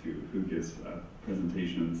woods, who gives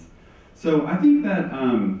presentations. So I think that,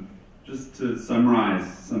 just to summarize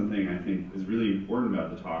something I think is really important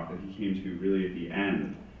about the talk that he came to really at the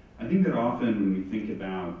end, I think that often when we think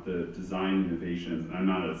about the design innovations, and I'm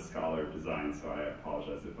not a scholar of design, so I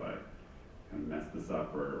apologize if I kind of mess this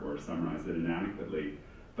up or summarize it inadequately.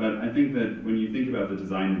 But I think that when you think about the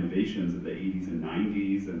design innovations of the 80s and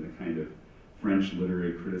 90s and the kind of French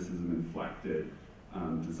literary criticism inflected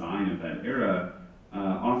design of that era,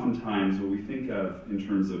 oftentimes what we think of in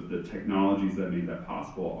terms of the technologies that made that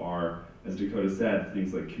possible are, as Dakota said,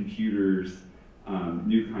 things like computers,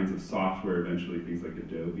 new kinds of software, eventually things like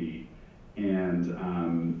Adobe, and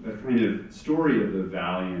a kind of story of the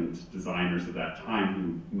valiant designers of that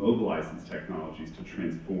time who mobilized these technologies to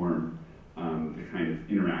transform the kind of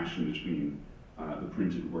interaction between the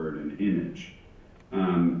printed word and image.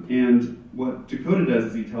 And what Dakota does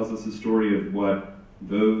is he tells us a story of what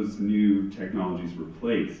those new technologies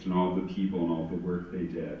replaced and all of the people and all of the work they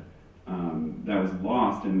did that was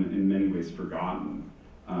lost and in many ways forgotten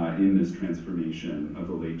in this transformation of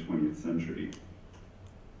the late 20th century.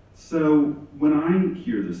 So when I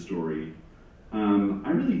hear this story, I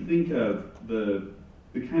really think of the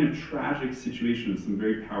kind of tragic situation of some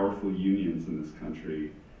very powerful unions in this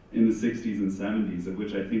country in the 60s and 70s, of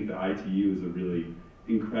which I think the ITU is a really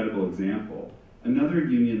incredible example. Another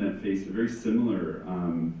union that faced a very similar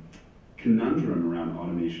conundrum around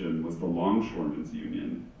automation was the Longshoremen's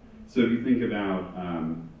Union. So if you think about,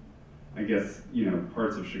 I guess,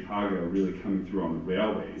 parts of Chicago really coming through on the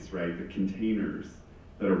railways, right? The containers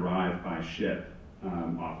that arrive by ship,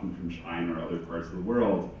 often from China or other parts of the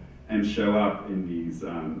world, and show up in these,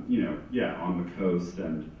 on the coast,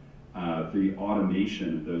 and the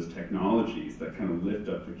automation of those technologies that kind of lift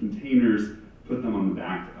up the containers, put them on the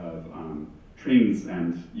back of trains,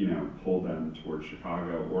 and pull them towards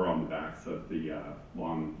Chicago, or on the backs of the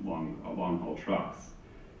long-haul trucks.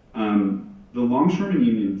 The longshoremen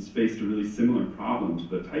unions faced a really similar problem to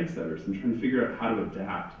the typesetters in trying to figure out how to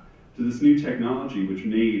adapt to this new technology, which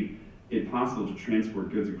made it possible to transport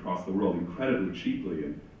goods across the world incredibly cheaply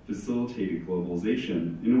and facilitated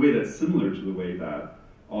globalization in a way that's similar to the way that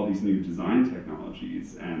all these new design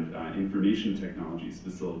technologies and information technologies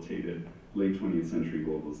facilitated late 20th century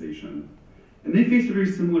globalization. And they faced a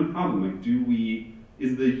very similar problem, like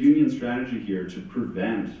is the union strategy here to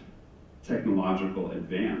prevent technological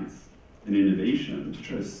advance and innovation, to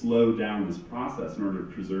try to slow down this process in order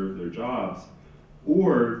to preserve their jobs,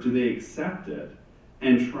 or do they accept it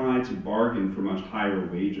and try to bargain for much higher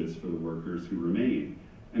wages for the workers who remain?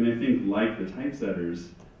 And I think, like the typesetters,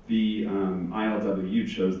 the ILWU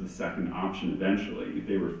chose the second option eventually.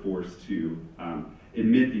 They were forced to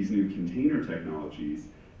admit these new container technologies,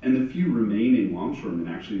 and the few remaining longshoremen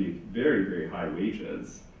actually make very, very high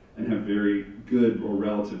wages and have very good or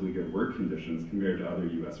relatively good work conditions compared to other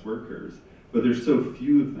US workers. But there's so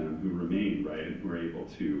few of them who remain, right, and who are able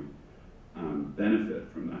to benefit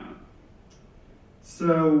from that.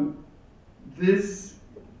 So there's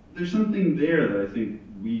something there that I think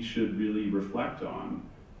we should really reflect on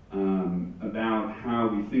about how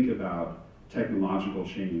we think about technological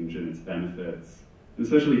change and its benefits, and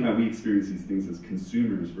especially how we experience these things as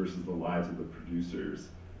consumers versus the lives of the producers,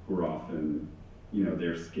 who are often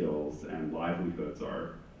their skills and livelihoods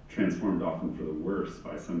are transformed often for the worse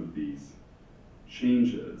by some of these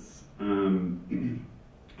changes. And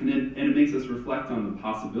it makes us reflect on the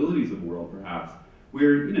possibilities of a world, perhaps,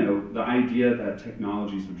 where the idea that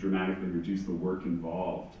technologies would dramatically reduce the work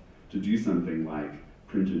involved to do something like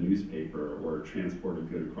print a newspaper or transport a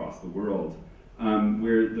good across the world,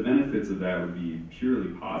 where the benefits of that would be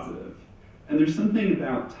purely positive. And there's something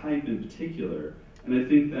about type in particular, and I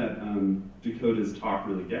think that Dakota's talk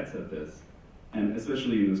really gets at this, and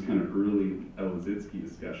especially in those kind of early Elizitsky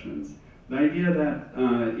discussions, the idea that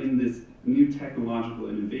in this new technological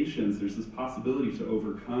innovations, there's this possibility to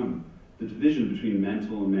overcome the division between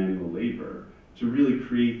mental and manual labor, to really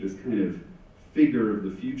create this kind of figure of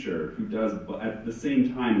the future who does, at the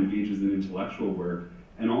same time, engages in intellectual work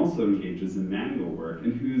and also engages in manual work,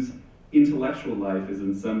 and whose intellectual life is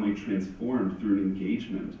in some way transformed through an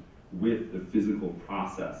engagement with the physical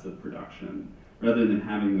process of production, rather than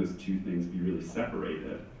having those two things be really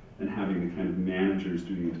separated, and having the kind of managers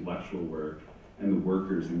doing intellectual work and the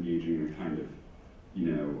workers engaging in kind of,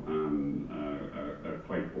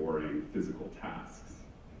 quite boring physical tasks.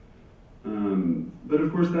 But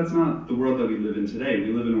of course, that's not the world that we live in today.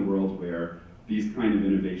 We live in a world where these kind of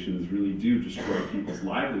innovations really do destroy people's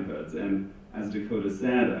livelihoods. And as Dakota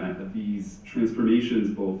said, these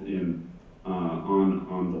transformations, both in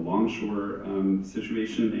on the longshore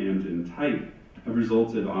situation and in type, have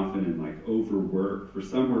resulted often in like overwork for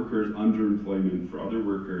some workers, underemployment for other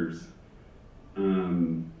workers.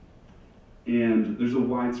 And there's a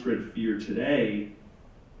widespread fear today,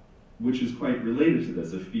 which is quite related to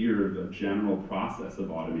this, a fear of a general process of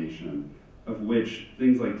automation, of which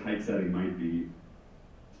things like typesetting might be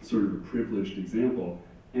sort of a privileged example.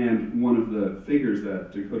 And one of the figures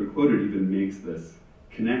that Dakota quoted even makes this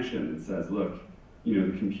connection and says, look,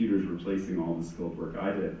 the computer's replacing all the skilled work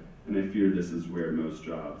I did, and I fear this is where most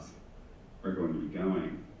jobs are going to be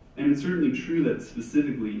going. And it's certainly true that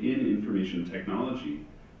specifically in information technology,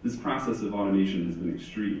 this process of automation has been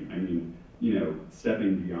extreme. I mean,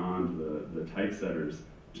 stepping beyond the typesetters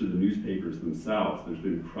to the newspapers themselves, there's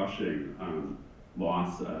been crushing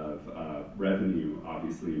loss of revenue,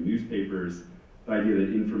 obviously, in newspapers. The idea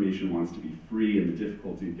that information wants to be free and the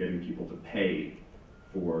difficulty of getting people to pay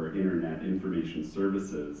for internet information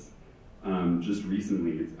services. Just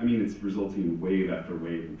recently, it's resulting in wave after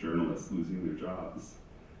wave of journalists losing their jobs.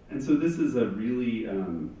 And so this is a really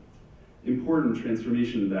important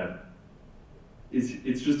transformation that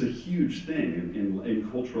it's just a huge thing in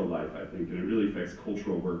cultural life, I think, and it really affects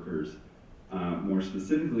cultural workers more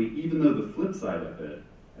specifically, even though the flip side of it,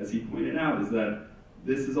 as he pointed out, is that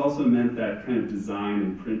this has also meant that kind of design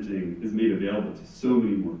and printing is made available to so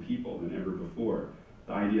many more people than ever before.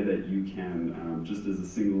 The idea that you can, just as a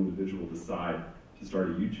single individual, decide to start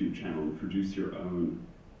a YouTube channel and produce your own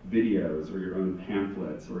videos or your own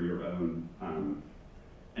pamphlets or your own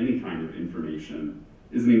any kind of information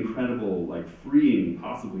is an incredible,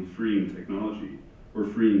 possibly freeing technology, or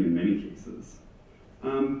freeing in many cases.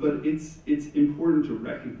 But it's important to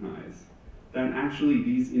recognize that actually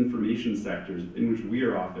these information sectors in which we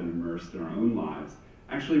are often immersed in our own lives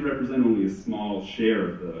actually represent only a small share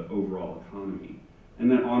of the overall economy,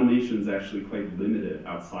 and that automation is actually quite limited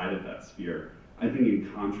outside of that sphere. I think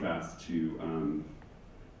in contrast to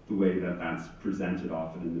the way that that's presented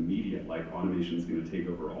often in the media, like automation is going to take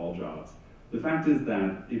over all jobs. The fact is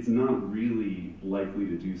that it's not really likely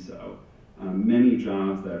to do so. Many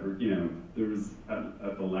jobs that were, there was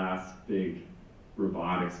at the last big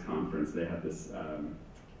robotics conference, they had this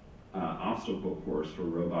obstacle course for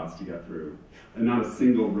robots to get through. And not a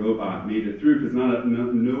single robot made it through because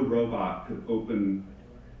no robot could open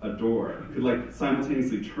a door. It could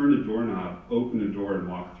simultaneously turn a doorknob, open a door, and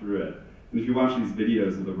walk through it. And if you watch these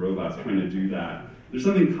videos of the robots trying to do that, there's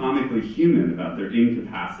something comically human about their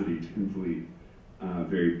incapacity to complete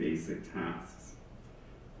very basic tasks.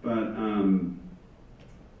 But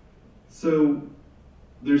so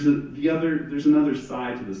there's another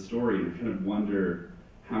side to the story, and I kind of wonder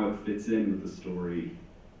how it fits in with the story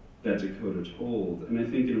that Dakota told. And I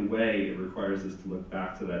think in a way it requires us to look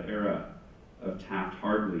back to that era of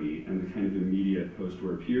Taft-Hartley and the kind of immediate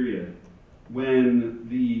post-war period when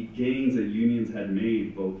the gains that unions had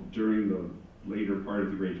made both during the later part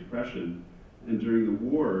of the Great Depression and during the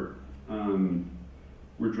war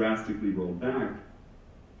were drastically rolled back.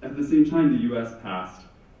 At the same time, the US passed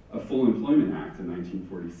a Full Employment Act in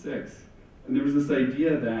 1946. And there was this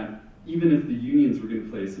idea that even if the unions were going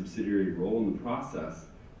to play a subsidiary role in the process,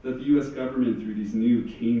 that the US government, through these new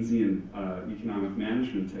Keynesian economic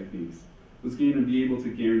management techniques, was going to be able to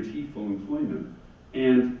guarantee full employment.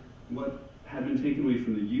 And what had been taken away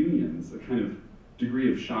from the unions, a kind of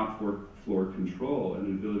degree of shop floor control and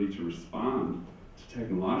an ability to respond to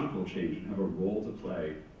technological change and have a role to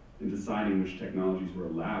play in deciding which technologies were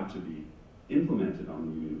allowed to be implemented on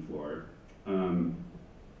the union floor.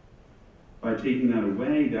 By taking that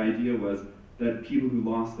away, the idea was that people who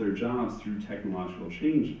lost their jobs through technological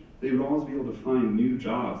change, they would always be able to find new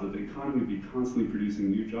jobs, that the economy would be constantly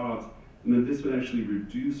producing new jobs, and that this would actually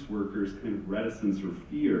reduce workers' kind of reticence or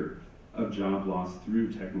fear of job loss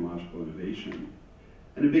through technological innovation.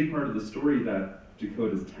 And a big part of the story that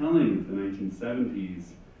Dakota is telling of the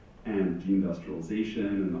 1970s and deindustrialization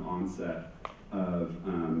and the onset of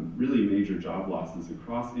really major job losses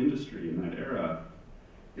across industry in that era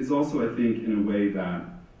is also, I think, in a way that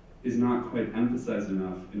is not quite emphasized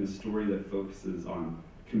enough in a story that focuses on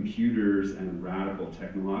computers and radical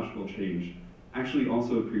technological change, actually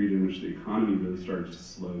also a period in which the economy really started to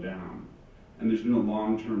slow down. And there's been a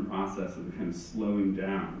long-term process of the kind of slowing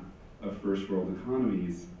down of first world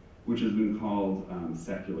economies, which has been called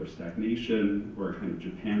secular stagnation or a kind of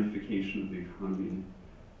Japanification of the economy.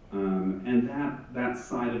 And that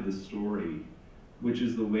side of the story, which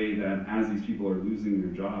is the way that as these people are losing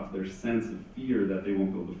their jobs, their sense of fear that they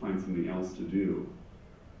won't be able to find something else to do,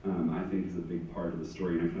 I think is a big part of the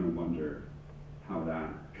story, and I kind of wonder how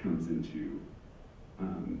that comes into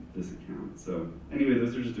this account. So anyway,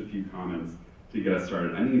 those are just a few comments to get us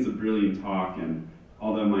started. I think it's a brilliant talk, and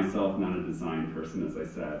although myself not a design person, as I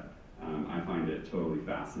said, I find it totally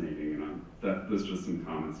fascinating, and those are just some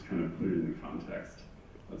comments to kind of put it in the context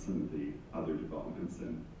of some of the other developments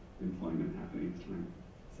in employment happening at the time.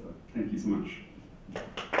 So thank you so much.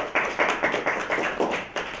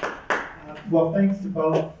 Well, thanks to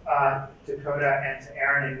both Dakota and to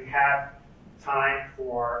Aaron, and we have time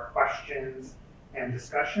for questions and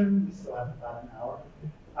discussion. We still have about an hour.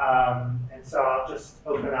 And so I'll just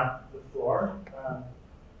open up the floor.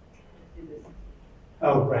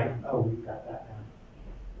 Oh, right. Oh, we've got that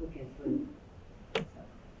now. Okay, good. The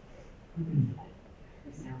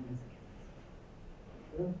sound is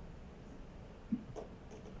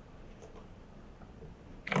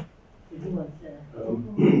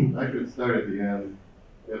I could start at the end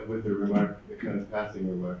with the remark, the kind of passing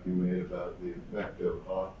remark you made about the effect of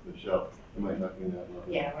off the shelf. Am I talking that loud?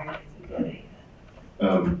 Yeah, we're not going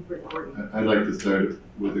to recording. I'd like to start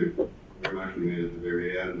with a remark you made at the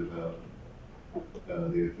very end about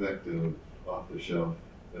the effect of off-the-shelf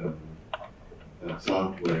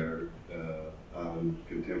software on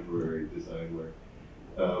contemporary design work.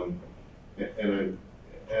 And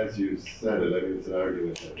as you said it, I mean, it's an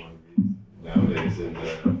argument that one reads nowadays in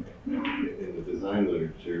the design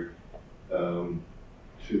literature to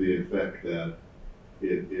the effect that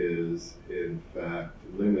it is, in fact,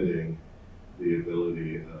 limiting the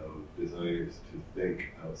ability of designers to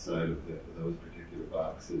think outside of those particular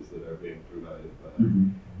boxes that are being provided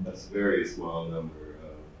by a very small number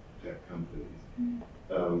of tech companies.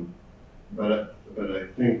 But I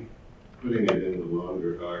think putting it in the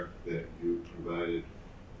longer arc that you provided,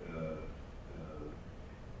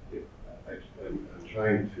 I'm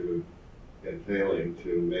trying to, and failing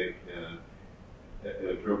to make an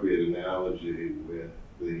appropriate analogy with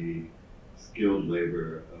the skilled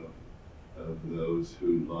labor of those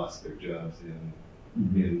who lost their jobs in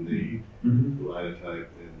the linotype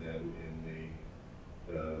and then in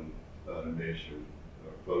the automation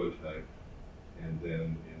or prototype, and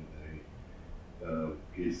then in the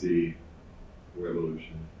PC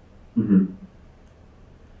revolution.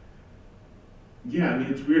 Yeah, I mean,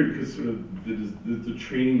 it's weird because sort of the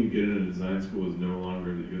training you get in a design school is no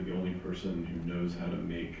longer that you're the only person who knows how to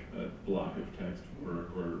make a block of text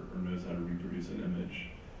work or knows how to reproduce an image.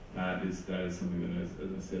 That is something that,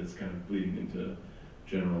 as I said, is kind of bleeding into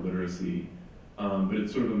general literacy. But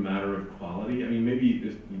it's sort of a matter of quality. I mean,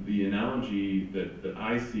 maybe the analogy that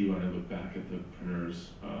I see when I look back at the printer's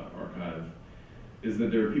archive is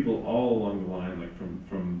that there are people all along the line, like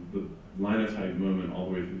from the linotype moment all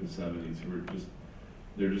the way through the 70s, who are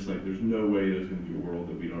they're just like, there's no way there's going to be a world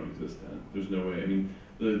that we don't exist in. There's no way. I mean,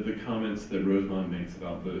 the comments that Rosemont makes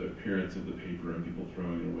about the appearance of the paper and people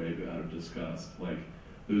throwing it away out of disgust, like,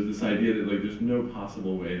 there's this idea that like there's no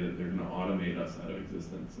possible way that they're going to automate us out of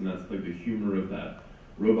existence, and that's like the humor of that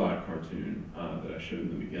robot cartoon that I showed in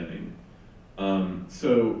the beginning.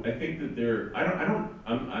 So I think that I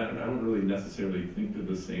don't really necessarily think that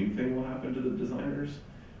the same thing will happen to the designers,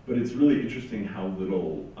 but it's really interesting how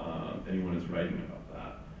little anyone is writing about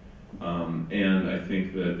that. And I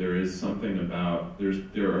think that there is something about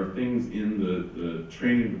there are things in the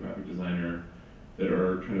training of a graphic designer that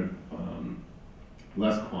are kind of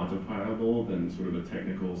less quantifiable than sort of a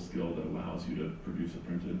technical skill that allows you to produce a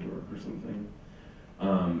printed work or something.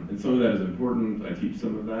 And some of that is important. I teach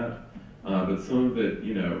some of that. But some of it,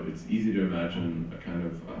 it's easy to imagine a kind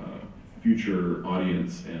of future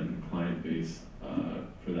audience and client base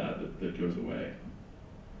for that goes away.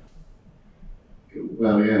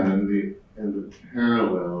 Well, yeah, and the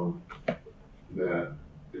parallel that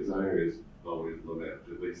designers always lament,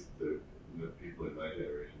 at least the people in my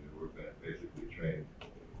generation who were basically trained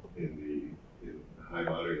in high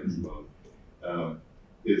audience mode,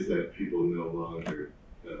 is that people no longer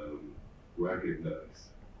recognize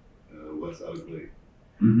what's ugly.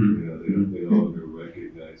 Mm-hmm. They no longer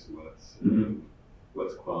recognize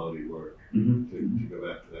what's quality work. To go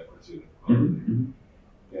back to that pursuit of quality,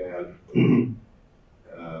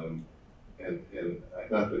 and I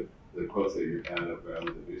thought that the quotes that you had around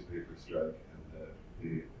the newspaper strike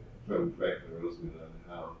and from Franklin Roseman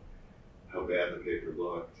on how bad the paper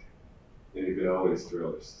looked, and you could always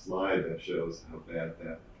throw a slide that shows how bad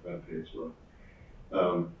that front page looked.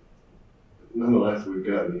 Nonetheless, we've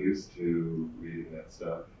gotten used to reading that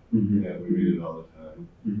stuff, and we read it all the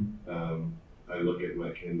time. I look at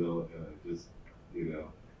my Kindle and I just,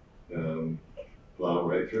 plow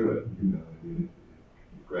right through it.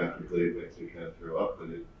 Graphically, it makes me kind of throw up, but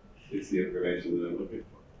it's the information that I'm looking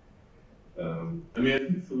for. I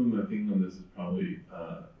think some of my thinking on this is probably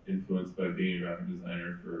influenced by being a graphic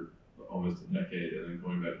designer for almost a decade, and then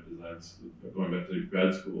going back to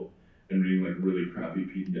grad school and reading like really crappy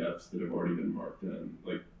PDFs that have already been marked in.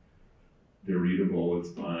 Like, they're readable,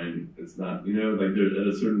 it's fine. It's not, like there's at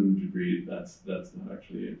a certain degree that's not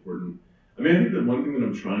actually important. I think the one thing that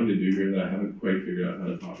I'm trying to do here that I haven't quite figured out how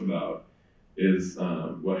to talk about is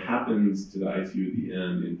what happens to the ITU at the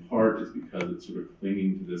end, in part, is because it's sort of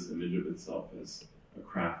clinging to this image of itself as a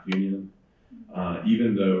craft union,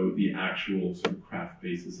 even though the actual sort of craft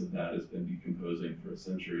basis of that has been decomposing for a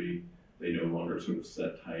century. They no longer sort of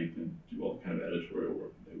set type and do all the kind of editorial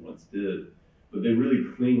work that they once did, but they really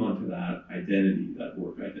cling onto that identity, that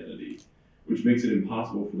work identity, which makes it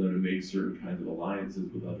impossible for them to make certain kinds of alliances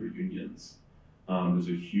with other unions. There's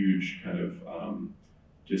a huge kind of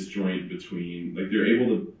disjoint between, like, they're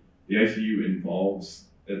able to, the ICU involves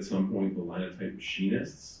at some point the linotype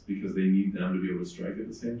machinists because they need them to be able to strike at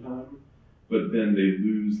the same time, but then they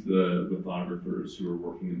lose the lithographers who are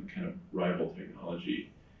working in the kind of rival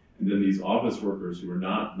technology. And then these office workers who are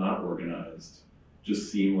not organized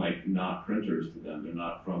just seem like not printers to them. They're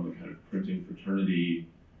not from the kind of printing fraternity,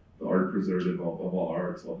 the art preservative of all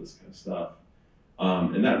arts, all this kind of stuff.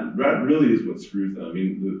 And that really is what screws them.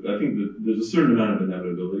 I think that there's a certain amount of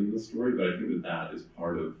inevitability in the story, but I think that is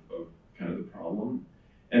part of kind of the problem.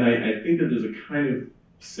 And I think that there's a kind of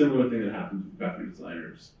similar thing that happens with graphic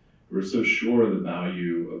designers who are so sure of the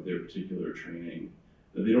value of their particular training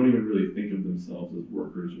that they don't even really think of themselves as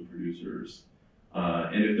workers or producers.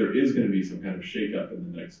 And if there is going to be some kind of shakeup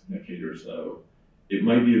in the next decade or so, it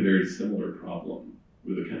might be a very similar problem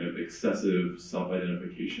with a kind of excessive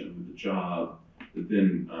self-identification with the job that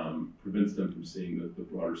then prevents them from seeing the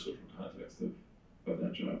broader social context of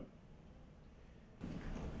that job.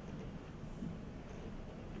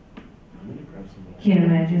 Can't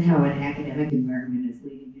imagine how an academic environment is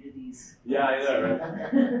leading you to these. Yeah, I know,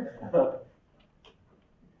 right?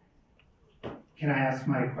 Can I ask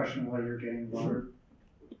my question while you're getting water?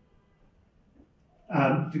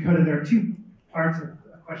 Dakota, there are two parts of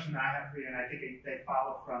a question that I have for you, and I think they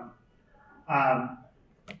follow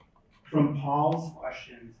from Paul's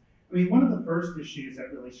questions. One of the first issues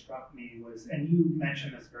that really struck me was, and you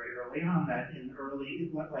mentioned this very early on, that in early,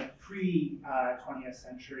 like pre-20th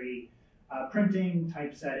century printing,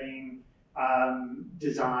 typesetting,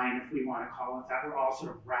 design, if we want to call it that, were all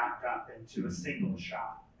sort of wrapped up into a single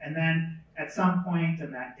shop. And then at some point,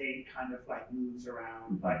 and that date kind of like moves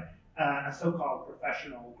around, but a so-called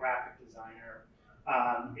professional graphic designer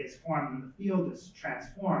is formed, and the field is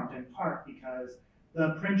transformed in part because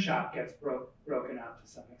the print shop gets broken up to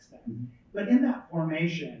some extent. Mm-hmm. But in that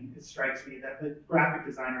formation, it strikes me that the graphic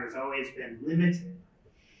designer has always been limited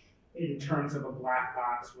in terms of a black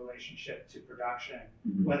box relationship to production,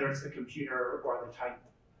 mm-hmm. whether it's the computer or the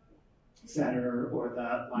typesetter or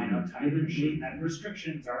the linotype mm-hmm. machine. That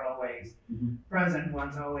restrictions are always mm-hmm. present.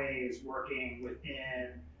 One's always working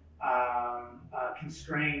within a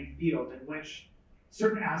constrained field in which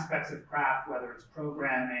certain aspects of craft, whether it's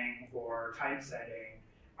programming or typesetting,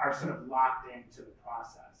 are sort of locked into the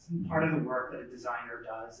process. And part of the work that a designer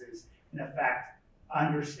does is, in effect,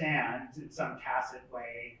 understand in some tacit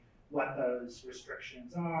way what those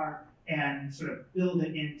restrictions are and sort of build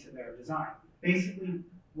it into their design. Basically,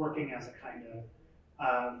 working as a kind of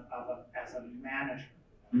as a manager.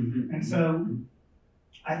 Mm-hmm. And so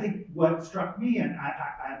I think what struck me, and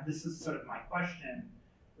this is sort of my question,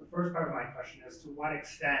 the first part of my question is to what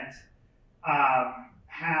extent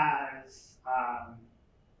has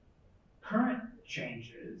current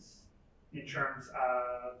changes in terms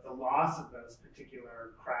of the loss of those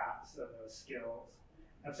particular crafts, of those skills,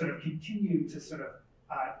 have sort of continued to sort of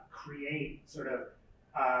create sort of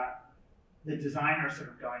the designer sort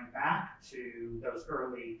of going back to those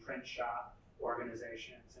early print shop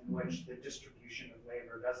organizations in which the distribution of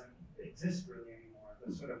labor doesn't exist really anymore.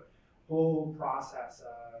 The sort of whole process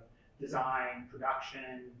of design,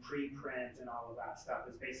 production, pre-print, and all of that stuff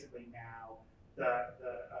is basically now the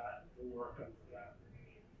work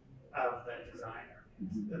of the designer.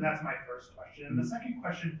 And that's my first question. And the second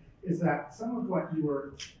question is that some of what you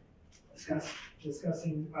were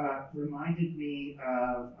discussing reminded me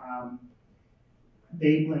of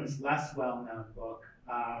Veblen's less well-known book,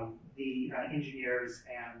 The Engineers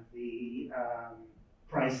and the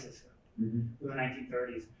Price System, from the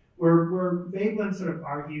 1930s, where Veblen sort of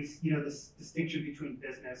argues, this distinction between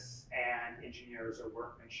business and engineers or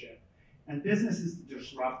workmanship. And business is the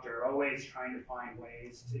disruptor, always trying to find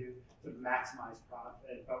ways to sort of maximize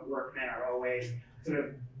profit, but workmen are always sort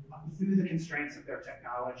of, through the constraints of their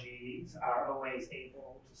technologies, are always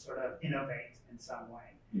able to sort of innovate in some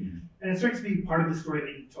way. Mm-hmm. And it strikes me part of the story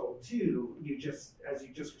that you told too, as you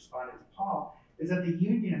just responded to Paul, is that the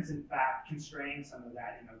unions in fact constrain some of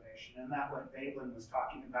that innovation, and that what Veblen was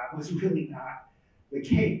talking about was really not the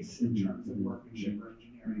case in terms of workmanship or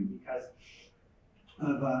engineering, because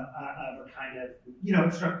of a kind of,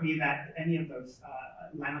 it struck me that any of those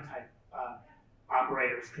linotype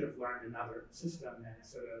operators could have learned another system and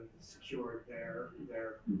sort of secured their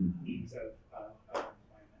needs of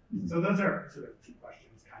employment. So those are sort of two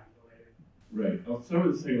questions kind of related. Right. I'll start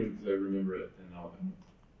with the second one because I remember it, and I'll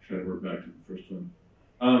try to work back to the first one.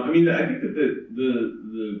 I think that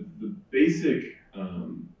the basic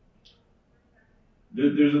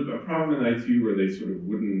there's a problem in IT where they sort of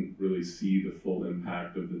wouldn't really see the full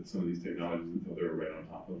impact of some of these technologies until they were right on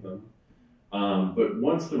top of them. But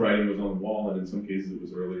once the writing was on the wall, and in some cases it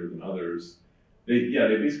was earlier than others, they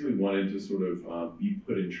basically wanted to sort of be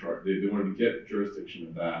put in charge. They wanted to get jurisdiction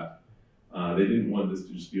of that. They didn't want this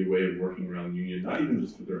to just be a way of working around the union, not even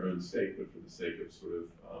just for their own sake, but for the sake of sort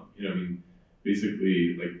of,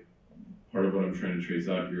 basically, like, part of what I'm trying to trace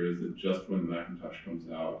out here is that just when the Macintosh comes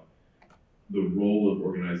out, the role of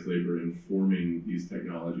organized labor in forming these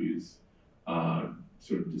technologies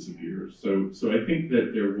sort of disappears. So I think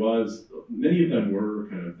that there was, many of them were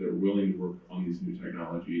they're willing to work on these new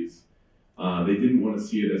technologies. They didn't want to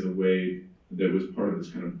see it as a way that was part of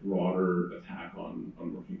this kind of broader attack on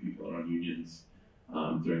working people and on unions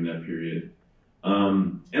during that period.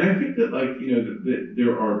 And I think that, that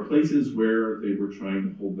there are places where they were trying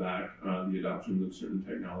to hold back the adoption of certain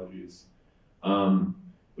technologies.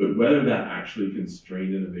 But whether that actually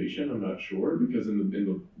constrained innovation, I'm not sure, because in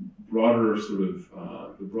the broader sort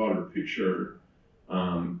of the broader picture,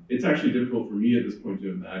 it's actually difficult for me at this point to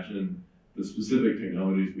imagine the specific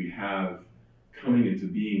technologies we have coming into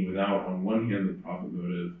being without, on one hand, the profit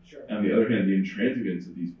motive, sure, and on the other hand, the intransigence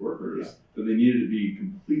of these workers, that they needed to be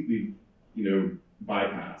completely,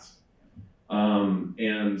 bypassed.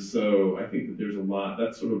 And so I think that there's a lot.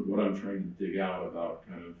 That's sort of what I'm trying to dig out about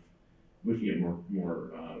kind of looking at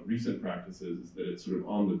more recent practices, is that it's sort of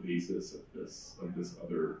on the basis of this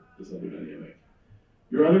other dynamic.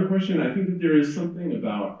 Your other question, I think that there is something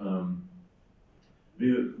about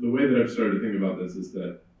the way that I've started to think about this is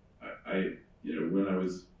that when I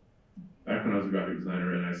was a graphic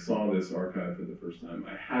designer and I saw this archive for the first time,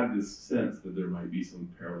 I had this sense that there might be some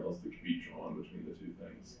parallels that could be drawn between the two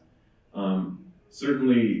things.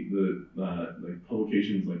 Certainly, the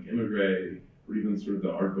publications like Immigré, or even sort of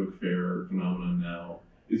the art book fair phenomenon now,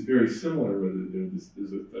 is very similar, where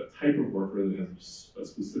there's a type of worker that has a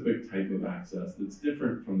specific type of access that's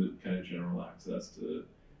different from the kind of general access to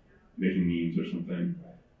making memes or something.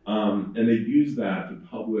 And they use that to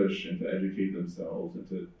publish and to educate themselves and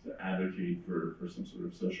to advocate for some sort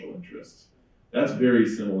of social interests. That's very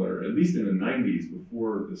similar, at least in the 90s,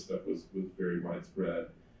 before this stuff was very widespread.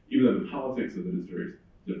 Even though the politics of it is very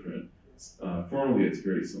different, formally it's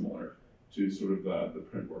very similar to sort of the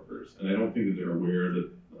print workers. And I don't think that they're aware that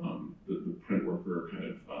the print worker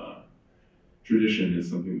kind of tradition is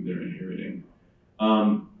something that they're inheriting.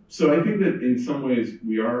 So I think that in some ways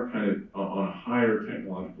we are kind of on a higher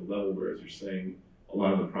technological level, whereas you're saying a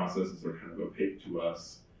lot of the processes are kind of opaque to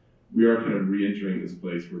us. We are kind of re-entering this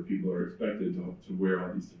place where people are expected to wear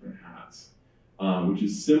all these different hats, which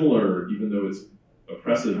is similar, even though it's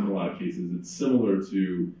oppressive in a lot of cases, it's similar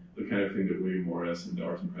to the the kind of thing that William Morris and the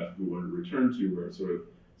arts and crafts people wanted to return to, where sort of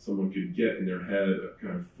someone could get in their head a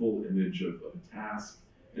kind of full image of a task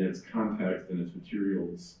and its context and its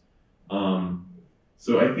materials.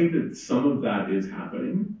 So I think that some of that is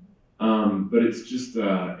happening, but it's just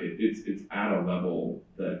it's at a level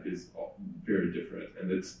that is very different,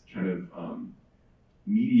 and it's kind of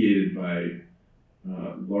mediated by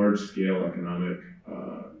large-scale economic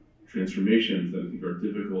transformations that I think are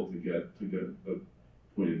difficult to get a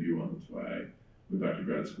point of view on. That's why I went back to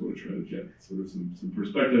grad school to try to get sort of some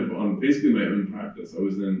perspective on basically my own practice. I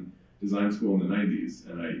was in design school in the 90s,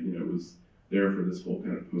 and I was there for this whole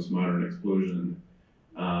kind of postmodern explosion.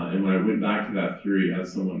 And when I went back to that theory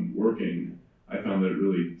as someone working, I found that it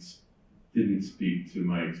really didn't speak to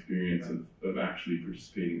my experience of actually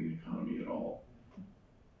participating in the economy at all.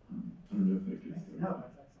 I don't know if I could. No,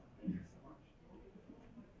 that's excellent. Thank you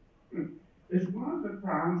so much. Is one of the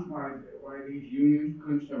problems why these unions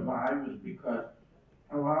couldn't survive is because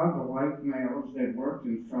a lot of the white males that worked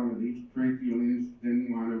in some of these print unions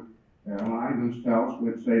didn't want to ally themselves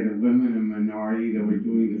with, say, the women and minority that were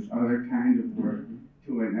doing this other kind of work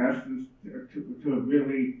to, in essence, to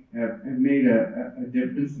really have made a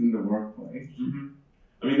difference in the workplace. Mm-hmm.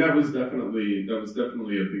 I mean, that was definitely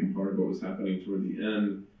a big part of what was happening toward the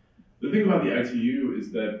end. The thing about the ITU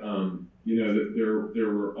is that that there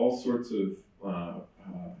were all sorts of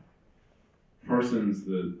Parsons,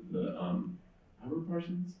 Albert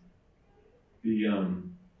Parsons, the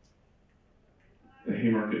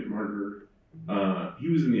Haymarket martyr. He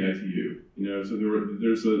was in the ITU, so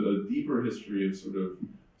there's a deeper history of sort of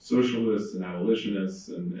socialists and abolitionists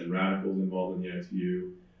and radicals involved in the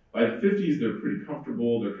ITU. By the 50s, they're pretty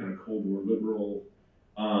comfortable. They're kind of Cold War liberal.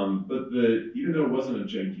 But even though it wasn't a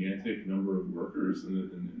gigantic number of workers in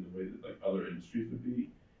the way that like other industries would be,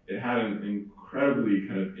 it had an incredibly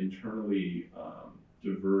kind of internally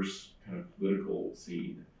diverse kind of political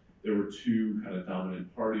scene. There were two kind of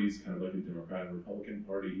dominant parties, kind of like a Democratic and Republican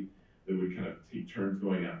Party, that would kind of take turns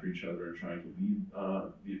going after each other and trying to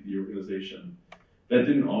lead the organization. That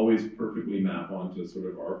didn't always perfectly map onto sort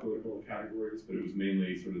of our political categories, but it was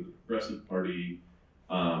mainly sort of the Progressive Party,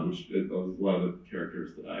 which a lot of the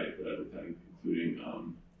characters that I looked at, including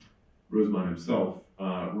Rosemont himself,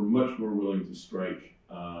 were much more willing to strike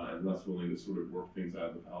and less willing to sort of work things out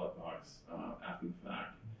of the ballot box after the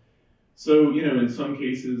fact. So, in some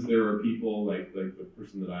cases, there are people like the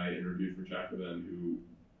person that I interviewed for Jacobin who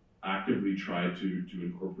actively tried to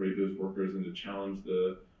incorporate those workers and to challenge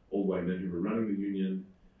the old white men who were running the union.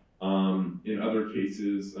 In other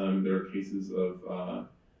cases, there are cases of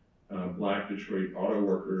Black Detroit auto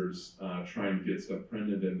workers trying to get stuff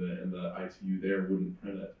printed, and the ITU there wouldn't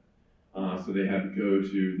print it. So they had to go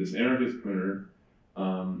to this anarchist printer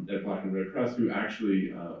at Black and Red Press, who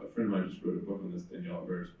actually, a friend of mine just wrote a book on this, Danielle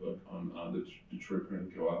Avere's book on the Detroit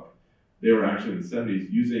Printing Co-op. They were actually in the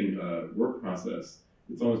 70s using a work process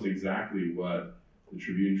that's almost exactly what the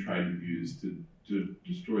Tribune tried to use to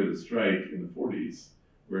destroy the strike in the 40s,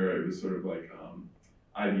 where it was sort of like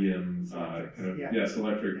IBM's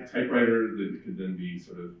Selectric typewriter that could then be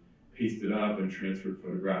sort of pasted up and transferred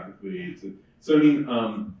photographically. So I mean,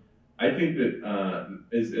 I think that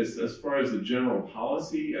as far as the general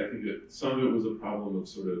policy, I think that some of it was a problem of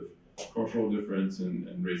sort of cultural difference and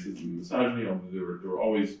racism and misogyny, although there were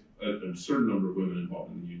always a certain number of women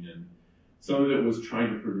involved in the union. Some of it was trying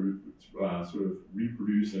to sort of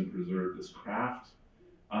reproduce and preserve this craft,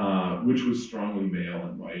 which was strongly male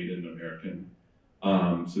and white and American,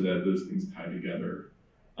 so that those things tie together.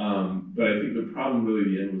 But I think the problem really at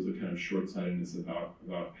the end was a kind of short-sightedness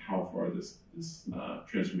about how far this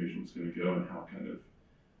transformation was going to go and how kind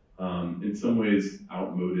of, in some ways,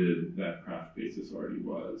 outmoded that craft basis already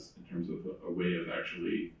was in terms of a way of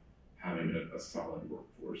actually having a solid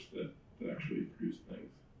workforce that actually produced things.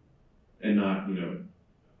 And not,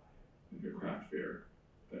 like a craft fair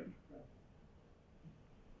thing.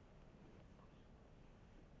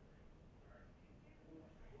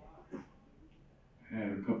 I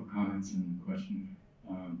have a couple comments and a question.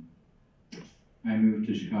 I moved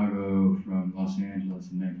to Chicago from Los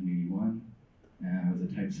Angeles in 1981, and I was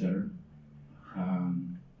a typesetter,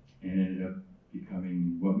 and ended up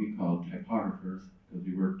becoming what we called typographers, because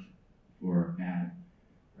we worked for ad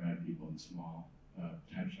people in small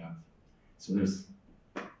type shops. So there's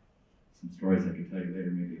some stories I could tell you later,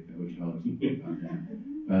 maybe at the hotel or something about that.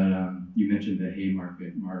 But you mentioned the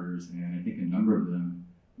Haymarket martyrs, and I think a number of them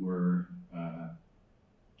were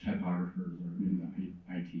typographers or in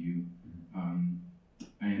the ITU.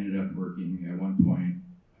 I ended up working at one point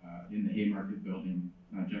in the Haymarket building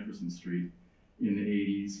on Jefferson Street in the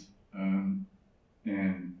 80s,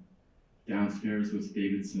 and downstairs upstairs was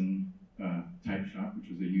Davidson Type Shop, which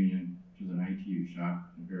was a union, which was an ITU shop,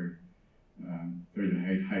 and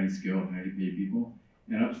very highly skilled, highly paid people.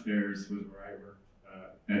 And upstairs was where I worked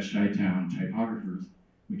at Chi-Town Typographers,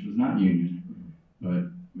 which was not union, but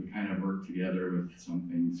we kind of worked together with some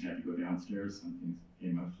things had to go downstairs, some things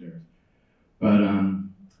came upstairs. But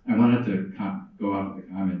I wanted to go off the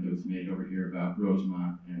comment that was made over here about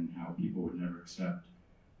Rosemont and how people would never accept,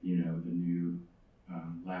 the new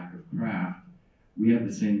lack of craft. We have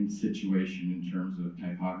the same situation in terms of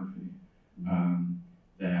typography.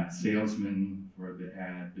 That salesmen for the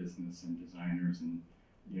ad business and designers and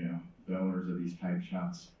the owners of these type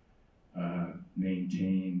shops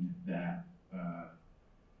maintained that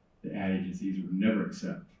the ad agencies would never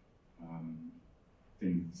accept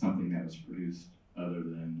something that was produced other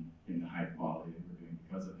than in the high quality they were doing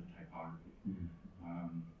because of the typography.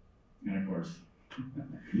 And of course,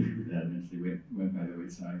 that eventually went by the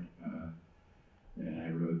wayside, and I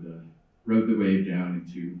rode the wave down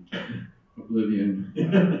into oblivion,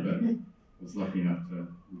 but was lucky enough to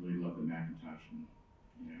really love the Macintosh and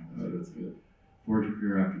that's good. Forge a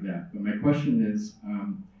career after that. But my question is,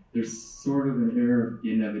 there's sort of an air of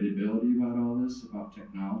inevitability about all this, about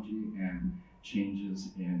technology and changes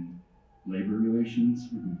in labor relations.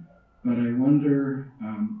 But I wonder,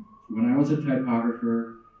 when I was a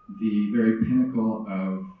typographer, the very pinnacle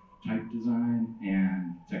of type design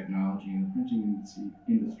and technology in the printing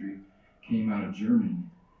industry came out of Germany.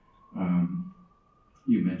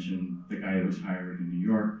 You mentioned the guy who was hired in New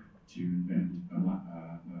York to invent a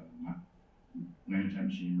 9-time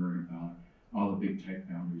machine, Mergenthaler. All the big type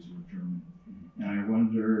foundries were German. And I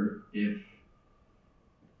wonder if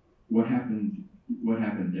what happened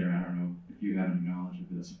there. I don't know if you have any knowledge of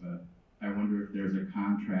this, but I wonder if there's a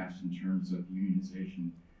contrast in terms of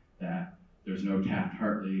unionization, that there's no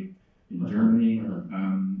Taft-Hartley in Germany,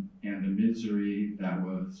 and the misery that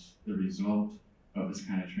was the result of this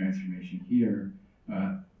kind of transformation here.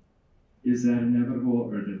 Is that inevitable,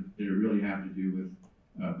 or did it really have to do with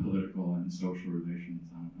political and social relations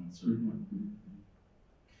on a certain point?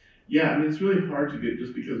 Yeah, I mean, it's really hard to get,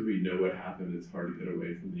 just because we know what happened, it's hard to get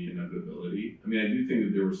away from the inevitability. I mean, I do think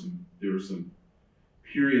that there were some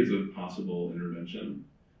periods of possible intervention,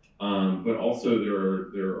 but also there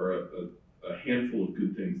are a handful of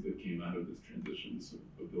good things that came out of this transition. This sort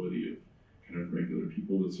of ability of kind of regular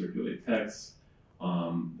people to circulate texts,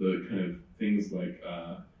 the kind of things like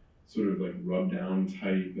sort of like rub down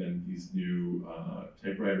type and these new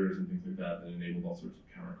typewriters and things like that enabled all sorts of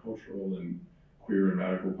countercultural and queer and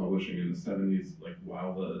radical publishing in the 70s, like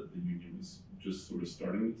while the union was just sort of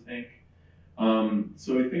starting to tank.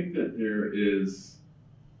 So I think that there is,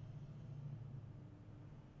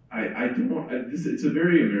 it's a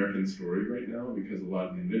very American story right now, because a lot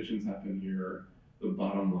of the inventions happen here. The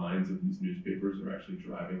bottom lines of these newspapers are actually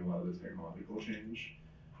driving a lot of the technological change.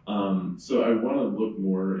 So I want to look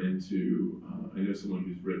more into, I know someone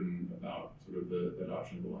who's written about sort of the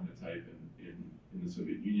adoption of the linotype in the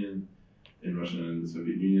Soviet Union, in Russia and the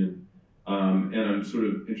Soviet Union. And I'm sort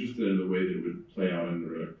of interested in the way that it would play out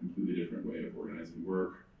under a completely different way of organizing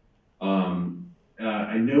work.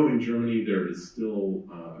 I know in Germany there is still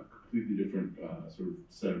a completely different sort of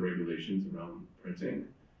set of regulations around printing.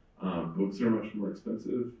 Books are much more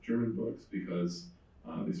expensive, German books, because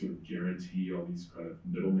they sort of guarantee all these kind of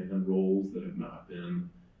middleman roles that have not been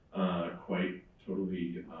quite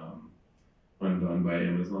totally undone by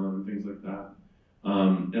Amazon and things like that.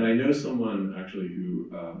 And I know someone actually who,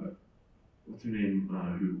 what's her name,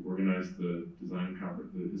 who organized the design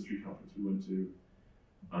conference, the history conference we went to,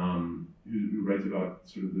 who writes about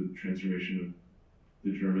sort of the transformation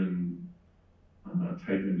of the German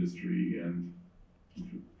type industry, and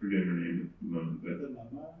I'm forgetting her name at the moment. But the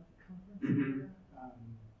MoMA conference?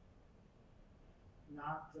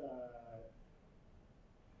 Not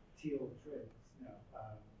Teal Triggs, no.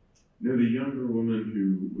 No, the younger woman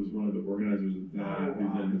who was one of the organizers of that, who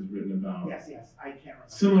then has written about yes, I can't remember.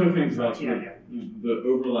 Similar things about sort of the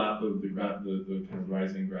overlap of the kind of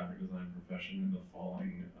rising graphic design profession and the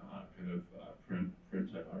falling kind of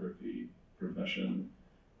print typography profession.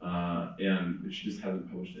 And she just hasn't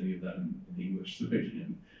published any of that in English, so I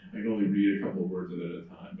can only read a couple of words of it at a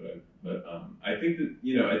time. But I think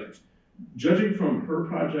that, judging from her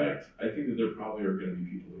project, I think that there probably are going to be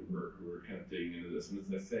people who are kind of digging into this. And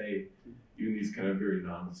as I say, even these kind of very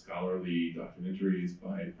non-scholarly documentaries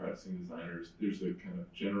by practicing designers, there's a kind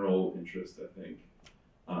of general interest, I think,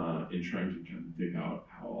 in trying to kind of dig out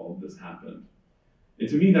how all of this happened. And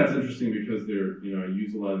to me, that's interesting because I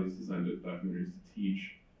use a lot of these design documentaries to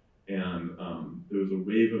teach. And there was a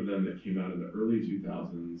wave of them that came out in the early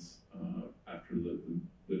 2000s after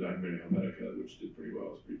the the documentary Helvetica, which did pretty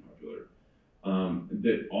well, was pretty popular.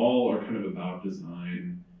 That all are kind of about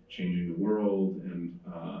design changing the world, and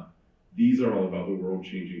these are all about the world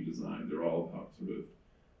changing design. They're all about sort of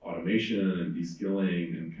automation and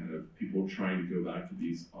de-skilling and kind of people trying to go back to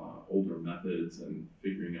these older methods and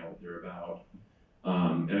figuring out what they're about.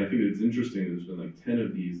 And I think it's interesting, there's been like 10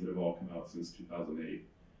 of these that have all come out since 2008.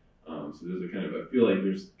 So there's a kind of, I feel like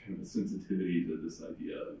there's kind of a sensitivity to this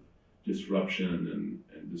idea of disruption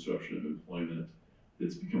and disruption of employment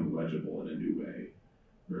that's become legible in a new way.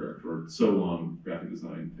 Where for so long, graphic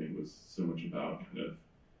design thing was so much about kind of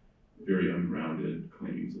very ungrounded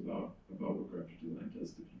claims about what graphic design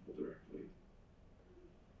does to people directly.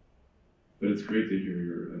 But it's great to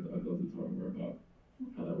hear I'd love to talk more about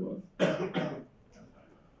how that was.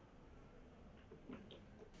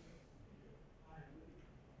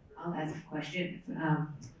 I'll ask a question.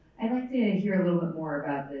 I'd like to hear a little bit more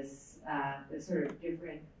about this, the sort of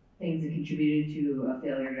different things that contributed to a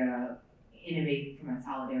failure to innovate from a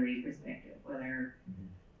solidarity perspective, whether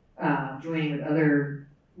joining with other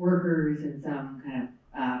workers in some kind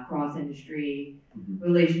of cross-industry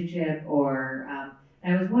relationship, or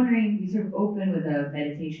and I was wondering, you sort of opened with a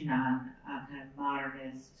meditation on a kind of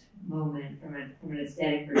modernist moment from an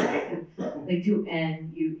aesthetic perspective,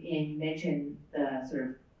 and you mentioned the sort of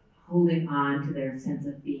holding on to their sense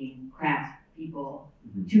of being craft people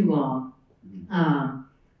too long,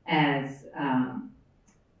 as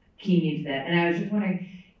keying into that. And I was just wondering,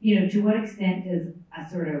 to what extent does a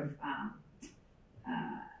sort of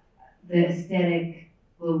the aesthetic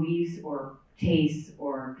beliefs or tastes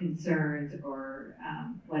or concerns or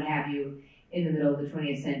what have you in the middle of the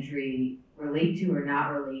 20th century relate to or not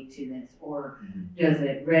relate to this, or does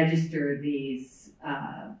it register these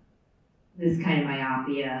this kind of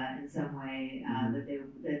myopia in some way,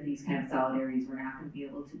 that these kind of solidarities were not going to be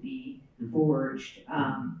able to be forged?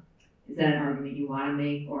 Is that an argument you want to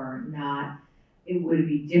make or not? Would it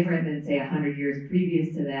be different than, say, 100 years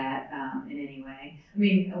previous to that in any way? I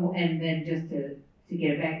mean, and then just to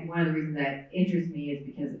get it back, one of the reasons that interests me is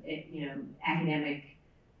because academic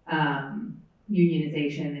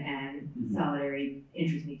unionization and solidarity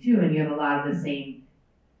interests me too, and you have a lot of the same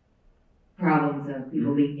problems of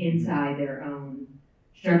people being inside their own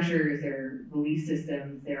structures, their belief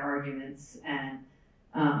systems, their arguments, and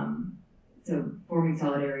so forming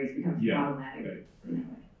solidarities becomes problematic in that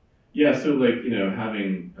way. Yeah, so like,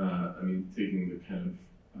 having, taking the kind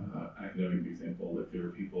of academic example, like there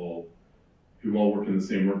are people who all work in the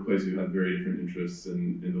same workplace who have very different interests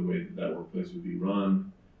in the way that workplace would be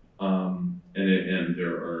run. And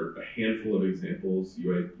there are a handful of examples.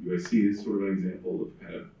 UIC is sort of an example of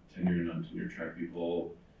kind of tenure and non-tenure track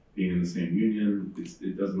people being in the same union.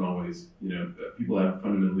 It doesn't always, people have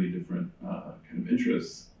fundamentally different kind of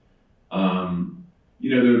interests.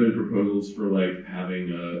 There have been proposals for like having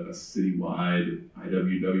a citywide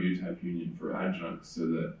IWW type union for adjuncts so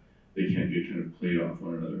that they can't get kind of played off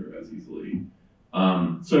one another as easily.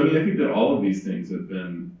 So I think that all of these things have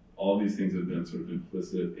been sort of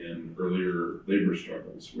implicit in earlier labor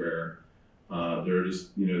struggles where there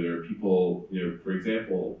are people, for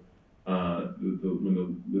example, when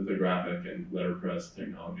the lithographic and letterpress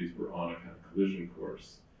technologies were on a kind of collision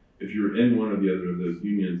course, if you were in one or the other of those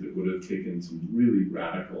unions, it would have taken some really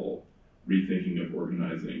radical rethinking of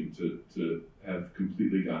organizing to have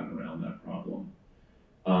completely gotten around that problem.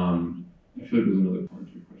 I feel like there's another part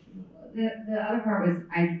to your question. The other part was,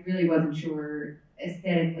 I really wasn't sure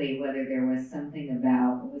aesthetically whether there was something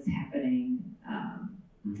about what was happening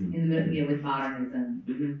in the middle, with modernism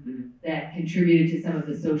that contributed to some of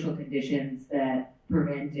the social conditions that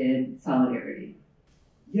prevented solidarity.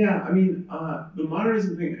 Yeah, the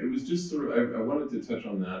modernism thing, it was just sort of, I wanted to touch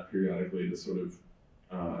on that periodically to sort of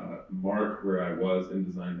mark where I was in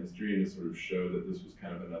design history and to sort of show that this was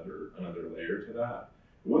kind of another layer to that.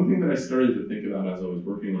 One thing that I started to think about as I was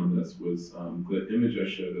working on this was the image I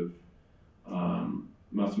showed of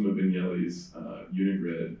Massimo Vignelli's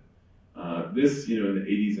Unigrid. This, in the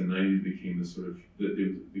 80s and 90s became this sort of,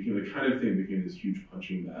 it became the kind of thing, became this huge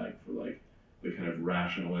punching bag for like the kind of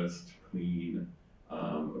rationalist, clean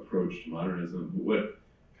approach to modernism. But what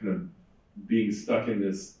kind of being stuck in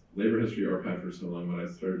this labor history archive for so long, what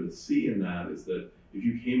I started to see in that is that if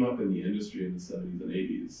you came up in the industry in the 70s and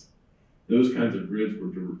 80s, those kinds of grids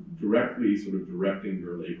were directly sort of directing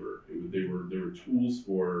your labor. They were tools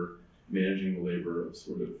for managing the labor of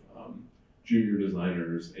sort of junior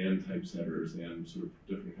designers and typesetters and sort of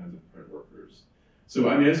different kinds of print workers. So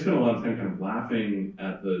I spent a lot of time kind of laughing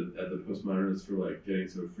at the postmodernists for like getting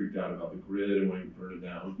sort of freaked out about the grid and wanting to burn it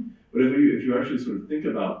down. But if you actually sort of think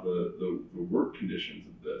about the work conditions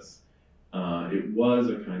of this, it was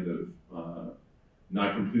a kind of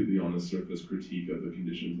not completely on the surface critique of the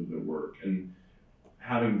conditions of their work. And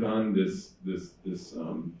having done this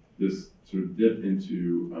sort of dip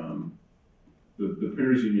into the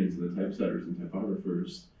printers unions and the typesetters and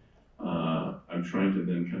typographers, I'm trying to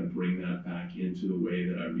then kind of bring that back into the way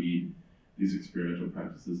that I read these experimental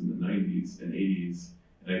practices in the 90s and 80s.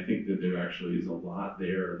 And I think that there actually is a lot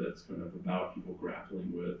there that's kind of about people grappling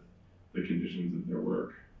with the conditions of their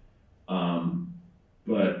work.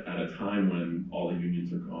 But at a time when all the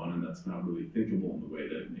unions are gone, and that's not really thinkable in the way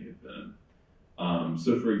that it may have been.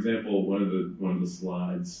 So for example, one of the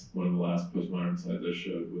slides, one of the last postmodern slides I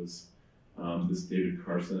showed was this David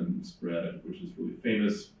Carson spread, which is really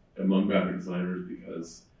famous among graphic designers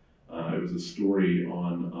because it was a story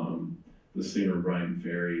on the singer Brian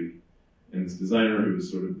Ferry, and this designer who was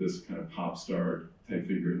sort of this kind of pop star type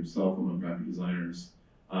figure himself among graphic designers,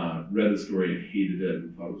 read the story and hated it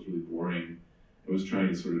and thought it was really boring. I was trying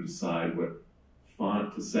to sort of decide what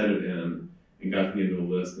font to set it in, and got to the end of the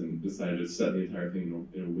list and decided to set the entire thing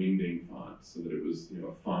in a wingding font so that it was,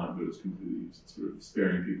 a font, but it was completely sort of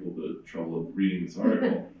sparing people the trouble of reading this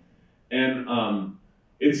article. And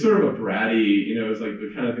it's sort of a bratty, it was like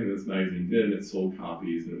the kind of thing this magazine did, and it sold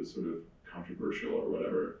copies, and it was sort of controversial or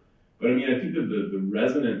whatever. But I mean, I think that the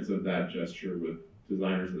resonance of that gesture with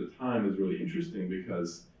designers at the time is really interesting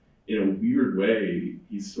because in a weird way,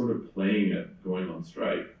 he's sort of playing at going on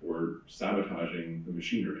strike or sabotaging the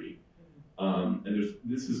machinery. And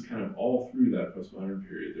this is kind of all through that postmodern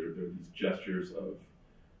period. There are these gestures of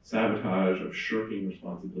sabotage, of shirking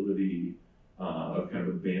responsibility, of kind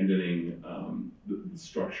of abandoning the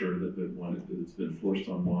structure that's been forced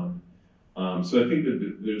on one. So I think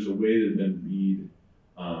that there's a way to then read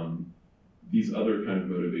these other kind of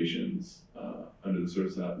motivations under the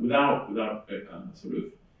surface without sort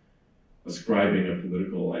of ascribing a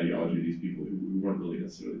political ideology to these people who weren't really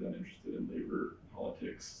necessarily that interested in labor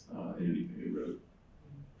politics in anything they wrote.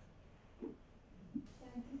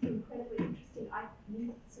 This is incredibly interesting. I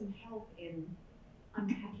need some help in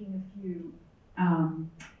unpacking a few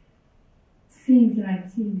scenes that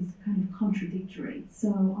I've seen as kind of contradictory. So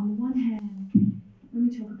on the one hand, when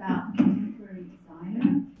we talk about the contemporary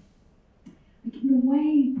designer, like in a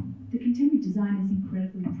way, the contemporary designer is an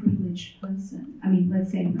incredibly privileged person. I mean,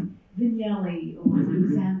 let's say Vignelli or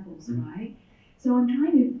examples, right? So I'm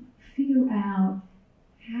trying to figure out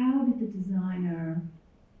how did the designer,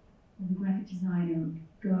 or the graphic designer,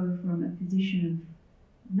 go from a position of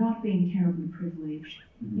not being terribly privileged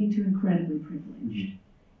into incredibly privileged,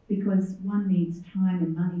 because one needs time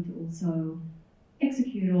and money to also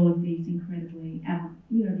execute all of these incredibly,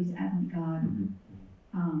 these avant-garde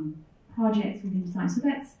projects within design. So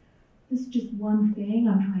that's just one thing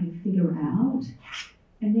I'm trying to figure out.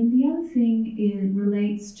 And then the other thing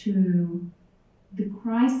relates to the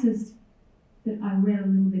crisis that I read a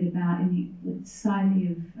little bit about in the Society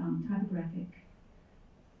of Typographic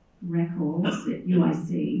Records at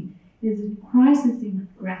UIC. There's a crisis in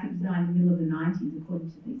graphic design in the middle of the 90s,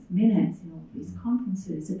 according to these minutes and all these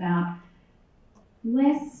conferences, about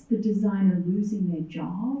less the designer losing their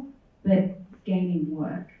job, but gaining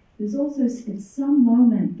work. There's also, at some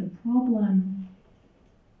moment, the problem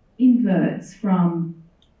inverts from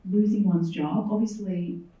losing one's job.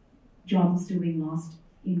 Obviously, jobs are still being lost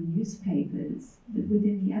in newspapers, but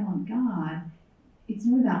within the avant-garde, it's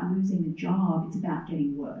not about losing the job, it's about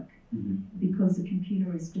getting work. Because the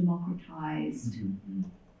computer has democratized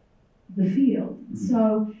the field.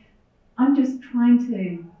 So I'm just trying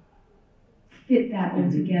to fit that all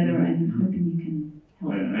together and hoping you can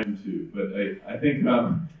help. I am too, but I think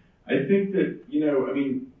that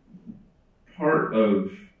part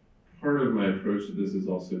of my approach to this has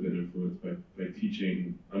also been influenced by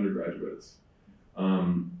teaching undergraduates.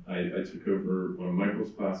 I took over one of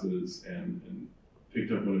Michael's classes and picked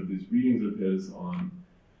up one of these readings of his on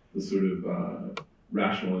the sort of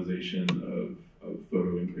rationalization of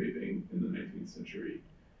photo engraving in the 19th century.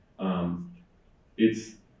 What?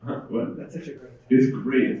 That's such a great text. It's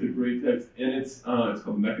great. It's a great text, and it's called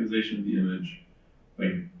The Mechanization of the Image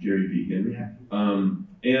by Gary Beacon. Yeah.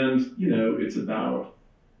 And it's about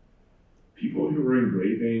people who were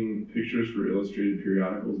engraving pictures for illustrated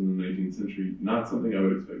periodicals in the 19th century. Not something I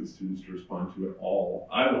would expect the students to respond to at all.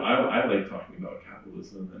 I like talking about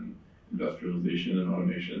capitalism and industrialization and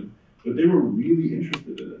automation, but they were really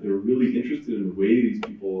interested in it. They were really interested in the way these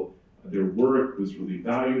people, their work was really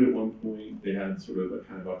valued at one point. They had sort of a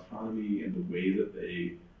kind of autonomy in the way that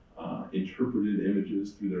they interpreted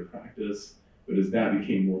images through their practice. But as that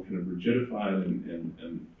became more kind of rigidified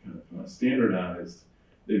and kind of standardized,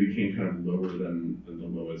 they became kind of lower than the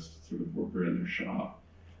lowest sort of worker in their shop.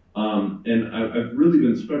 And I've really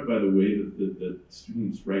been struck by the way that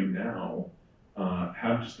students right now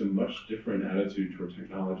have just a much different attitude toward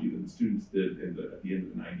technology than students did at the end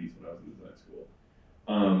of the 90s when I was in design school.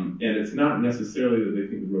 And it's not necessarily that they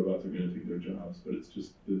think the robots are going to take their jobs, but it's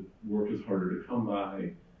just the work is harder to come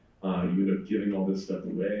by. You end up giving all this stuff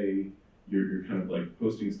away. You're kind of like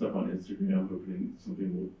posting stuff on Instagram, hoping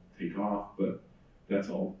something will take off, but that's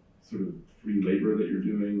all sort of free labor that you're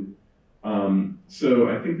doing. So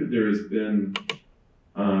I think that there has been,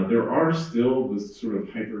 there are still this sort of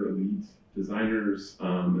hyper elite designers,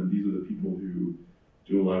 and these are the people who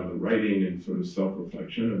do a lot of the writing and sort of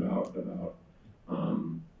self-reflection about the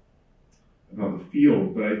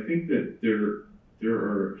field. But I think that there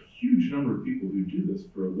are a huge number of people who do this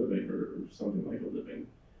for a living or something like a living.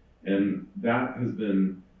 And that has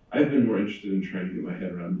been, I've been more interested in trying to get my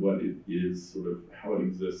head around what it is, sort of how it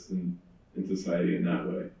exists in society in that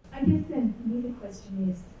way. I guess then for me the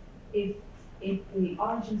question is, if the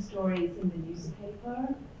origin story is in the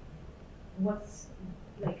newspaper, what's,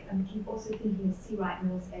 like, I'm also thinking of C. Wright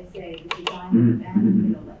Mills' essay, The Designer of the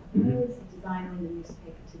Vanderbilt, like, where is the designer in the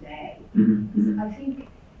newspaper today? Because I think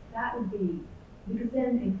that would be, because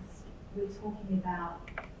then we're talking about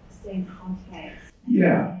the same context.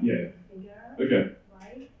 Yeah. Figure, Okay.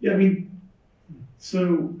 right? Yeah, I mean,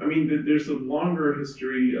 there's a longer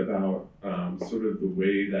history about sort of the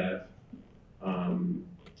way that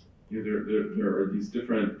there are these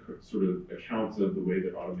different sort of accounts of the way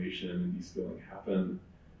that automation and de-skilling happen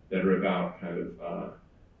that are about kind of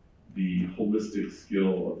the holistic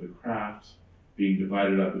skill of the craft being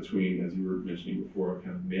divided up between, as you were mentioning before,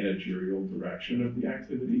 kind of managerial direction of the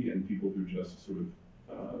activity and people who just sort of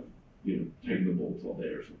tighten the bolts all day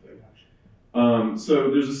or something.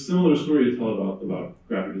 So there's a similar story to tell about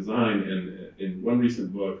graphic design, and in one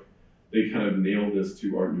recent book, they kind of nailed this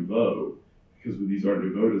to Art Nouveau, because with these Art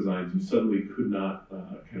Nouveau designs, you suddenly could not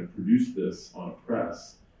kind of produce this on a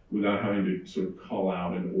press without having to sort of call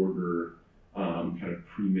out and order kind of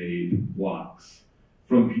pre-made blocks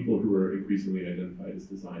from people who are increasingly identified as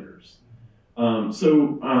designers. I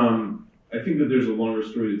think that there's a longer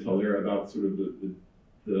story to tell there about sort of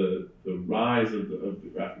the rise of the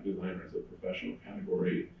graphic designer as a professional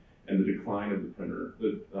category and the decline of the printer.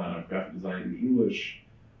 The graphic design in English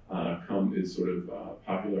is sort of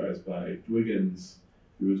popularized by Dwiggins,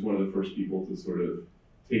 who was one of the first people to sort of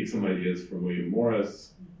take some ideas from William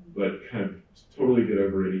Morris, but kind of totally get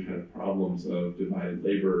over any kind of problems of divided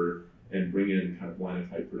labor and bring in kind of line of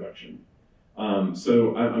type production.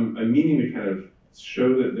 So I'm meaning to kind of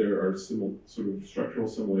show that there are sort of structural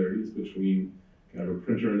similarities between kind of a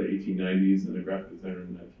printer in the 1890s and a graphic designer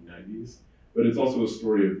in the 1990s, but it's also a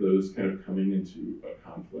story of those kind of coming into a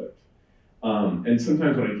conflict. And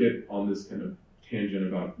sometimes when I get on this kind of tangent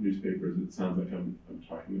about newspapers, it sounds like I'm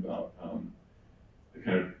talking about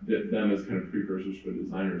kind of them as kind of precursors for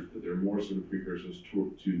designers, but they're more sort of precursors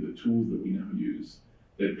to the tools that we now use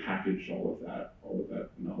that package all of that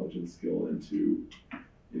knowledge and skill into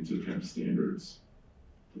kind of standards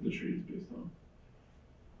that the trade is based on.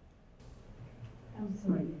 I'm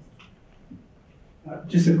sorry, yes.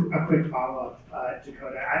 Just a quick follow-up,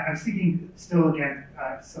 Dakota. I'm thinking still again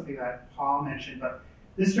something that Paul mentioned, but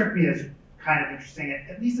this struck me as kind of interesting.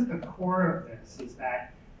 At least at the core of this is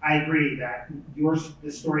that I agree that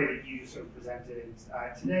the story that you sort of presented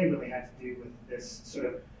today really had to do with this sort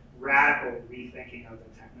of radical rethinking of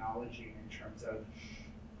the technology in terms of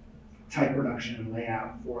type production and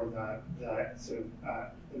layout for the sort of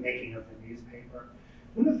the making of the newspaper.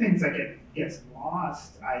 One of the things that gets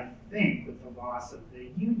lost, I think, with the loss of the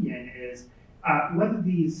union is whether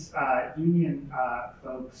these union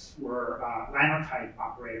folks were linotype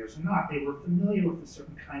operators or not, they were familiar with a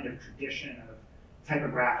certain kind of tradition of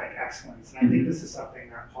typographic excellence. And I think this is something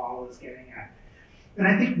that Paul is getting at. And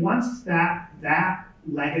I think once that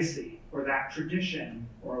legacy or that tradition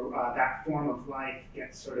or that form of life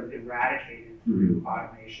gets sort of eradicated through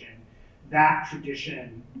automation, that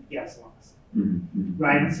tradition gets lost.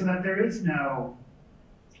 Right? And so that there is no,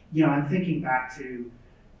 I'm thinking back to,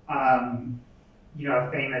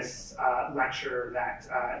 a famous lecture that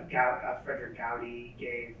Frederick Gowdy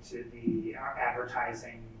gave to the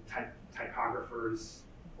advertising typographers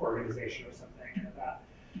organization or something about,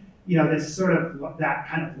 this sort of, that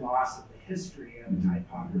kind of loss of the history of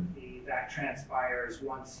typography that transpires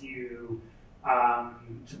once you,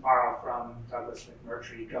 to borrow from Douglas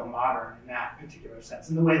McMurtry, go modern in that particular sense,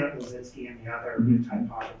 in the way that Lozitsky and the other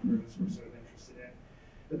typographers were sort of interested in.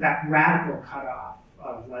 But that radical cutoff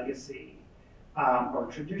of legacy or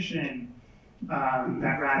tradition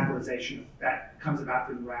that radicalization that comes about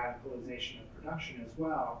through the radicalization of production as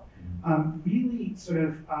well, really sort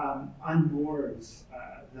of unmoors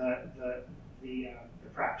the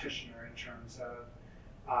practitioner in terms of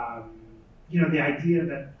the idea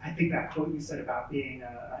that, I think that quote you said about being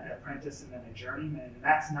an apprentice and then a journeyman, and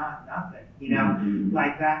that's not nothing,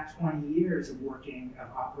 like that 20 years of working, of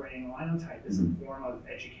operating a linotype is a form of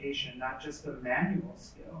education, not just a manual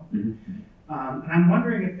skill. And I'm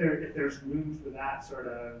wondering if there's room for that sort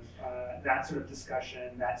of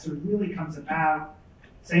discussion that sort of really comes about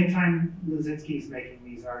same time Lizitzky's making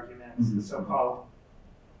these arguments, the so-called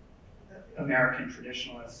American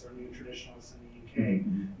traditionalists or new traditionalists in the UK,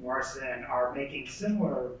 Morrison, are making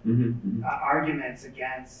similar arguments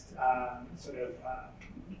against so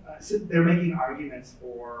they're making arguments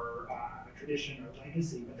for tradition or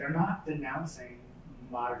legacy, but they're not denouncing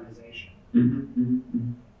modernization.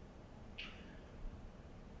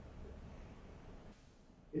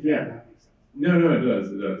 Yeah. That makes sense. No, it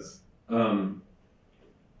does.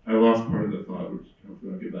 I lost part of the thought, which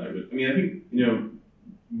hopefully I'll get back. But I mean, I think,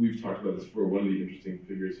 we've talked about this before. One of the interesting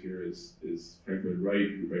figures here is Frank Lloyd Wright,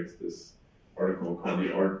 who writes this article called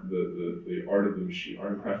 "The Art of the Machine,"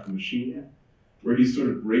 Art and Craft of the Machine, where he's sort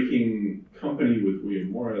of breaking company with William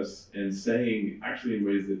Morris and saying, actually in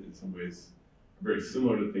ways that in some ways are very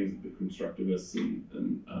similar to things that the constructivists and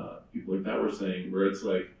people like that were saying, where it's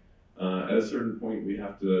like, at a certain point we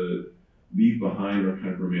have to leave behind our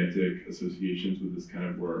kind of romantic associations with this kind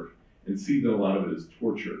of work and see that a lot of it is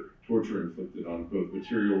torture inflicted on both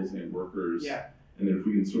materials and workers. Yeah. And that if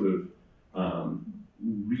we can sort of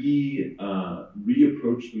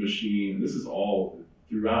reapproach the machine, and this is all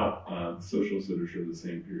throughout the socialist literature of the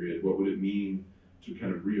same period, what would it mean to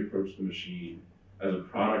kind of reapproach the machine as a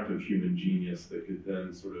product of human genius that could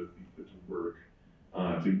then sort of be put to work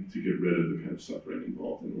to get rid of the kind of suffering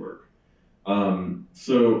involved in work.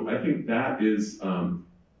 So I think that is,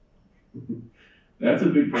 that's a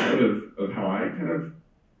big part of how I kind of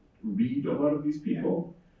read a lot of these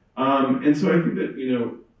people. And so I think that,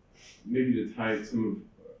 maybe to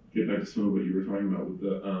get back to some of what you were talking about with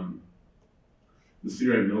the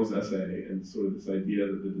C.R. Mills essay and sort of this idea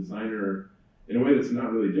that the designer, in a way that's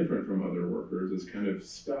not really different from other workers, is kind of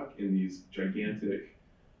stuck in these gigantic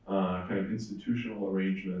kind of institutional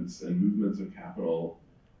arrangements and movements of capital.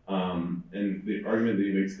 And the argument that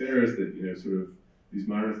he makes there is that, sort of these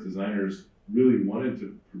modernist designers really wanted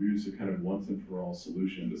to produce a kind of once and for all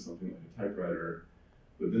solution to something like a typewriter,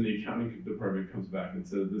 but then the accounting department comes back and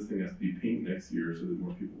says this thing has to be pink next year so that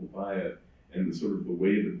more people will buy it. And the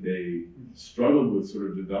way that they struggled with sort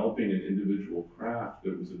of developing an individual craft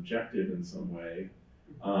that was objective in some way,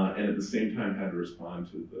 and at the same time had to respond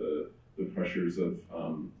to the pressures of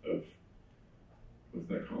what's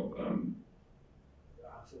that called?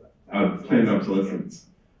 Planned obsolescence.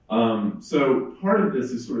 So part of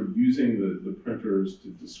this is sort of using the printers to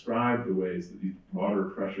describe the ways that these broader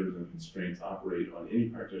pressures and constraints operate on any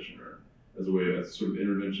practitioner as a way of sort of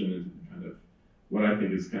intervention into the kind of what I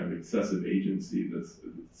think is kind of excessive agency that's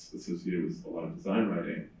associated with a lot of design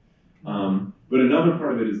writing. But another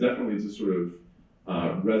part of it is definitely to sort of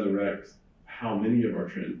resurrect how many of our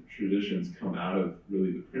traditions come out of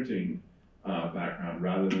really the printing background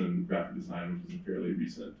rather than graphic design, which is a fairly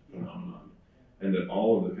recent phenomenon. And that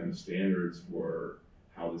all of the kind of standards for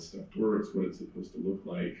how this stuff works, what it's supposed to look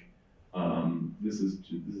like, this is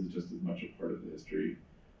just as much a part of the history.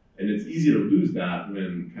 And it's easy to lose that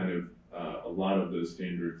when kind of a lot of those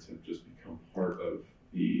standards have just become part of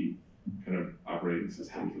the kind of operating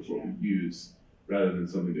systems of what we use, rather than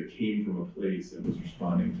something that came from a place and was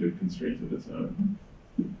responding to constraints of its own.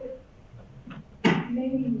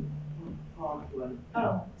 Maybe. Oh, sorry.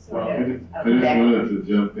 Well, I just wanted to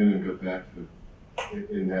jump in and go back to,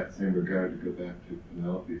 in that same regard, to go back to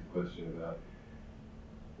Penelope's question about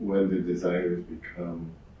when did designers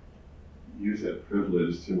use that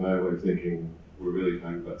privilege. To my way of thinking, we're really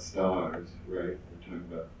talking about stars, right? We're talking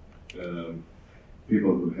about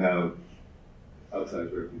people who have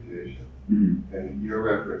outsized reputation. Mm-hmm. And your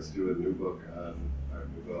reference to a new book on Art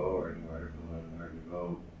Nouveau or a new article on Art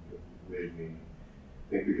Nouveau made me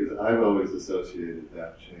think, because I've always associated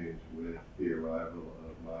that change with the arrival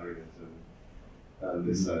of modernism on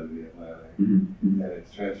this side of the Atlantic, and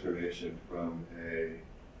its transformation from a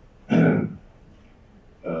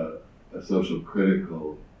social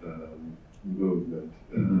critical movement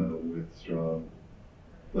with strong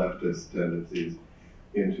leftist tendencies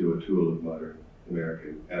into a tool of modern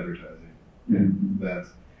American advertising. And that's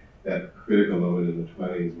that critical moment in the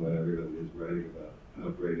 20s when everybody is writing about how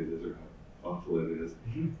great it is or how awful it is.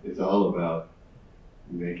 It's all about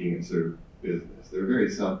making it serve business. They're very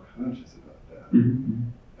self-conscious about that.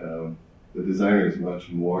 The designer is much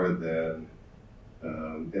more than,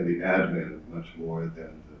 and the admin much more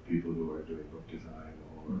than the people who are doing book design,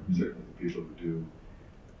 or certainly the people who do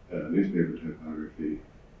newspaper typography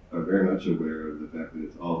are very much aware of the fact that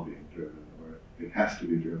it's all being driven, or it has to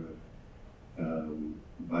be driven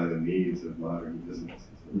by the needs of modern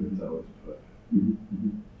businesses. And it's always put.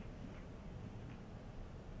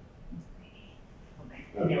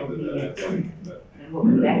 We'll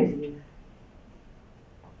come back to you.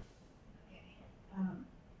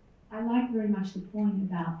 I like very much the point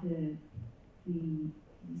about the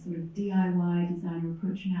sort of DIY designer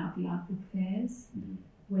approaching out the art book fairs,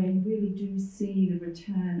 where you really do see the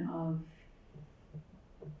return of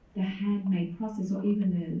the handmade process, or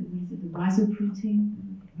even the riso printing,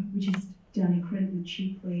 which is done incredibly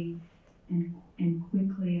cheaply and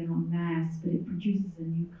quickly and en masse, but it produces a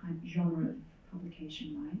new kind of genre of publication,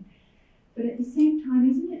 right? But at the same time,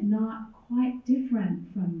 isn't it not quite different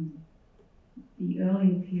from the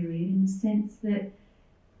earlier period in the sense that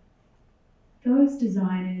those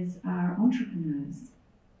designers are entrepreneurs?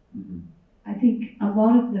 I think a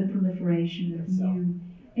lot of the proliferation of new,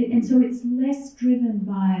 and so it's less driven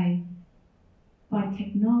by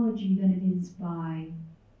technology than it is by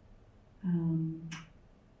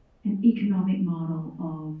an economic model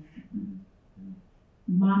of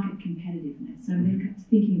market competitiveness. So they're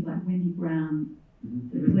thinking of like Wendy Brown,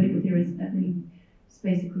 the political theorist, that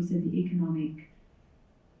basically says the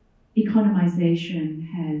economization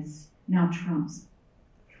has now trumps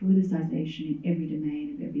politicization in every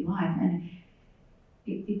domain of every life. And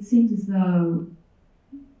it seems as though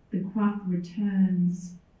the craft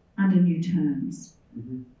returns under new terms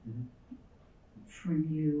for a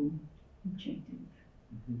new objective.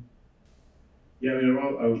 Yeah, I mean,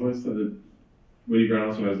 I've always thought that Wendy Brown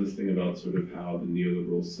also has this thing about sort of how the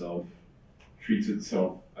neoliberal self treats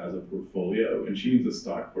itself as a portfolio, and she means a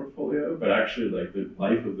stock portfolio, but actually, like, the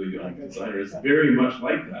life of the young designer is very much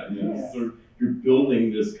like that. You know, it's sort of, you're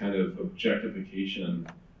building this kind of objectification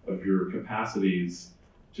of your capacities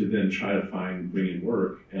to then try to bring in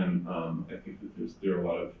work, and I think that there are a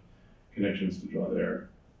lot of connections to draw there.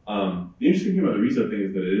 The interesting thing about the Riso thing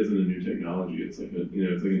is that it isn't a new technology. It's like it's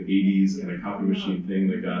like an 80s kind of copy machine thing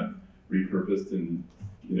that got repurposed in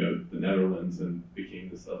the Netherlands and became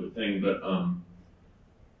this other thing. But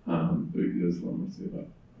there's a lot more to say about that.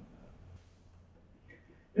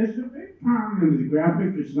 There's a big problem in the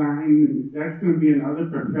graphic design. That's going to be in other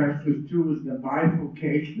professions too, is the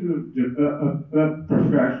bifurcation of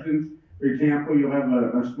professions. For example, you'll have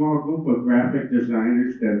a small group of graphic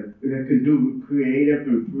designers that can do creative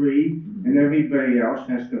and free, and everybody else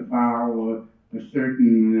has to follow a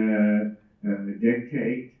certain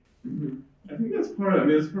dictate. I think that's part of. I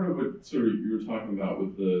mean, that's part of what sort of you were talking about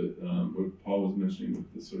with the what Paul was mentioning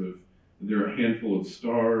with the sort of there are a handful of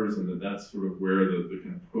stars, and that's sort of where the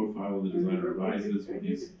kind of profile of the designer rises.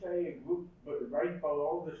 You could say a group, but right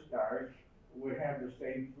below the stars would have the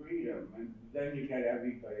same freedom, and then you get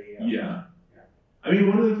everybody else. Yeah. I mean,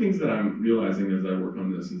 one of the things that I'm realizing as I work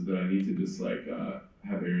on this is that I need to just like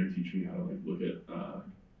have Aaron teach me how to like look at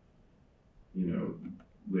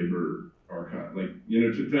labor archive, like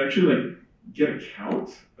to actually like get a count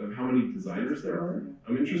of how many designers there are.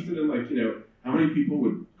 I'm interested in like how many people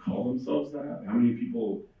would call themselves that, how many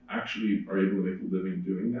people actually are able to make a living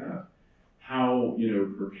doing that, how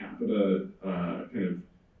per capita kind of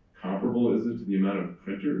comparable is it to the amount of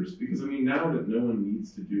printers? Because I mean, now that no one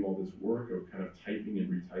needs to do all this work of kind of typing and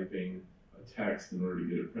retyping a text in order to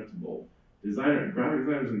get it printable, graphic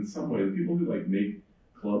designers in some way, the people who like make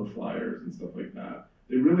club flyers and stuff like that,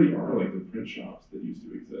 they really are like the print shops that used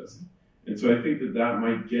to exist. And so I think that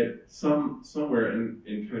might get somewhere and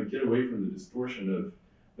kind of get away from the distortion of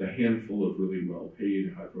the handful of really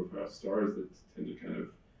well-paid, high-profile stars that tend to kind of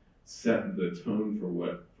set the tone for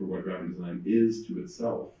what graphic design is to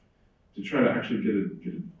itself, to try to actually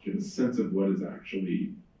get a sense of what is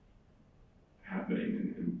actually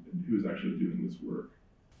happening and who's actually doing this work.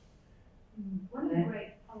 One of the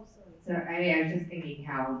great, So I was just thinking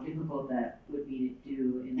how difficult that would be to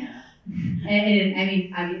do in a, and I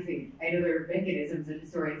mean, obviously, I know there are mechanisms that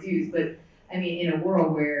historians use, but I mean, in a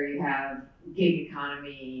world where you have gig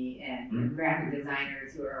economy and graphic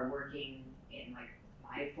designers who are working in, like,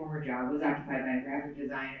 my former job was occupied by a graphic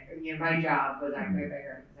designer, my job was occupied by a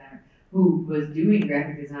graphic designer who was doing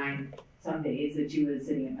graphic design some days that she was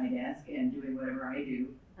sitting at my desk and doing whatever I do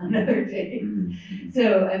on other days.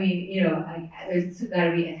 So, I mean, there's got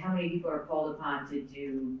to be, and how many people are called upon to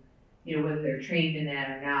do, whether they're trained in that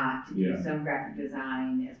or not, to do some graphic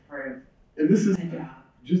design as part of and this is a job.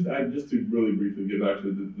 Just to really briefly get back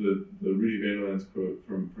to the Rudy Vanderland's quote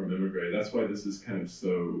from Emigre, that's why this is kind of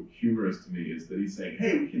so humorous to me, is that he's saying,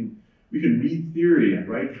 hey, we can read theory and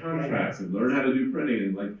write contracts and learn how to do printing,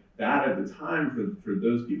 and like that at the time for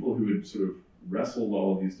those people who had sort of wrestled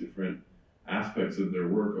all of these different aspects of their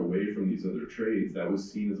work away from these other trades, that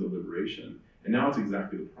was seen as a liberation. And now it's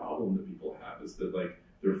exactly the problem that people have, is that like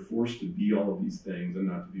they're forced to be all of these things and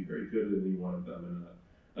not to be very good at any one of them and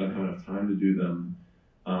not have enough time to do them.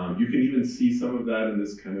 You can even see some of that in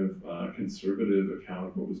this kind of conservative account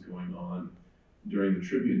of what was going on during the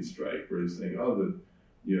Tribune strike, where he's saying, oh,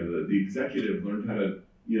 the executive learned how to,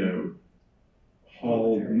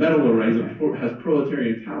 haul metal around, has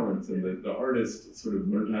proletarian talents, and the artist sort of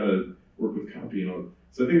learned how to work with copy and all.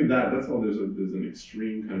 So I think that's all. There's an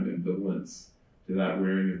extreme kind of ambivalence to that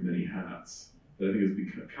wearing of many hats that I think is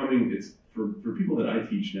becoming. It's for people that I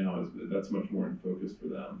teach now, that's much more in focus for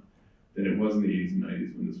them than it was in the 80s and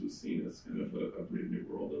 90s when this was seen as kind of a brave new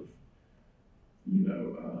world of,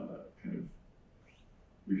 kind of,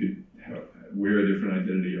 we could wear a different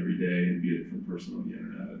identity every day and be a different person on the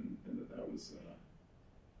internet, and that was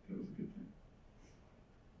a good thing.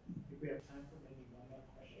 I think we have time for maybe one more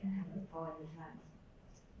question. Yeah, following the time.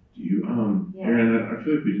 Do you, Aaron, I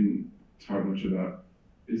feel like we didn't talk much about,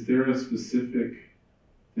 is there a specific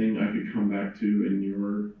thing I could come back to in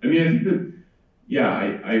your, I mean, I think that, yeah,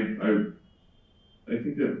 I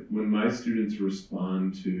think that when my students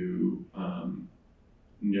respond to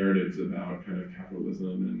narratives about kind of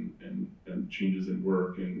capitalism and changes in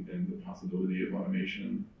work and the possibility of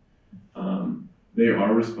automation, they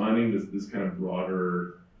are responding to this kind of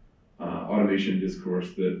broader automation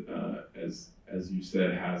discourse that, as you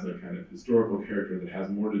said, has a kind of historical character that has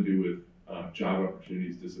more to do with job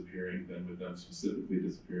opportunities disappearing than with them specifically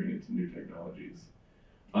disappearing into new technologies.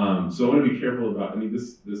 So I want to be careful about, I mean,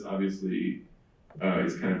 this obviously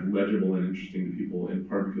is kind of legible and interesting to people, in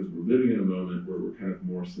part because we're living in a moment where we're kind of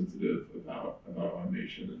more sensitive about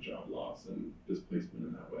automation and job loss and displacement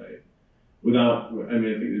in that way. I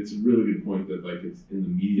mean, I think it's a really good point that like it's in the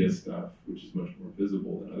media stuff, which is much more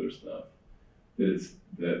visible than other stuff, that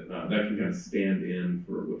can kind of stand in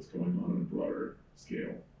for what's going on a broader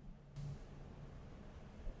scale.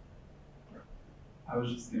 I was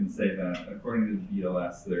just going to say that according to the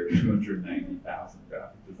BLS, there are 290,000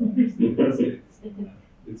 graphic designers in the United States.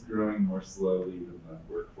 It's growing more slowly than the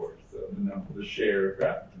workforce, so the share of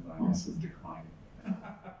graphic designers is declining.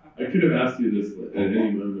 I could have asked you this at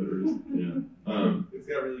any moment, or just, yeah. It's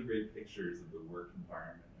got really great pictures of the work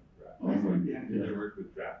environment of graphic Awesome. designers. They work with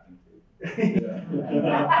drafting Those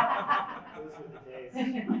were the days.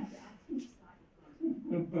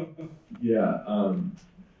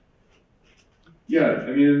 Yeah,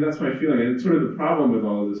 I mean, and that's my feeling. And it's sort of the problem with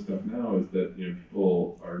all of this stuff now is that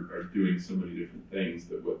people are doing so many different things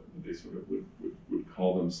that what they sort of would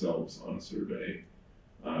call themselves on a survey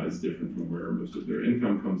is different from where most of their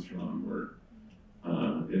income comes from, or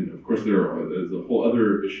and of course there's a whole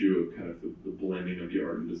other issue of kind of the blending of the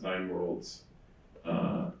art and design worlds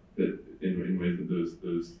that in ways that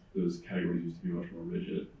those categories used to be much more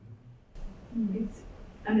rigid.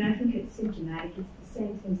 I think it's symptomatic. It's the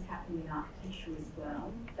same things happening in architecture as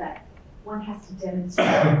well, that one has to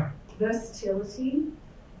demonstrate versatility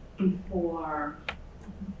before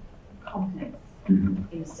competence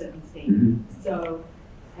in a certain thing. So,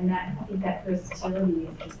 and I think that versatility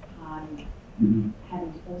is just part of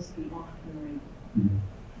having to also be entrepreneurial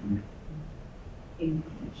in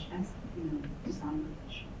as design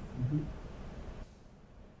professionals.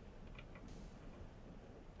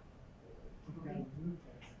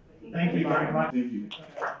 Thank you very much. Thank you.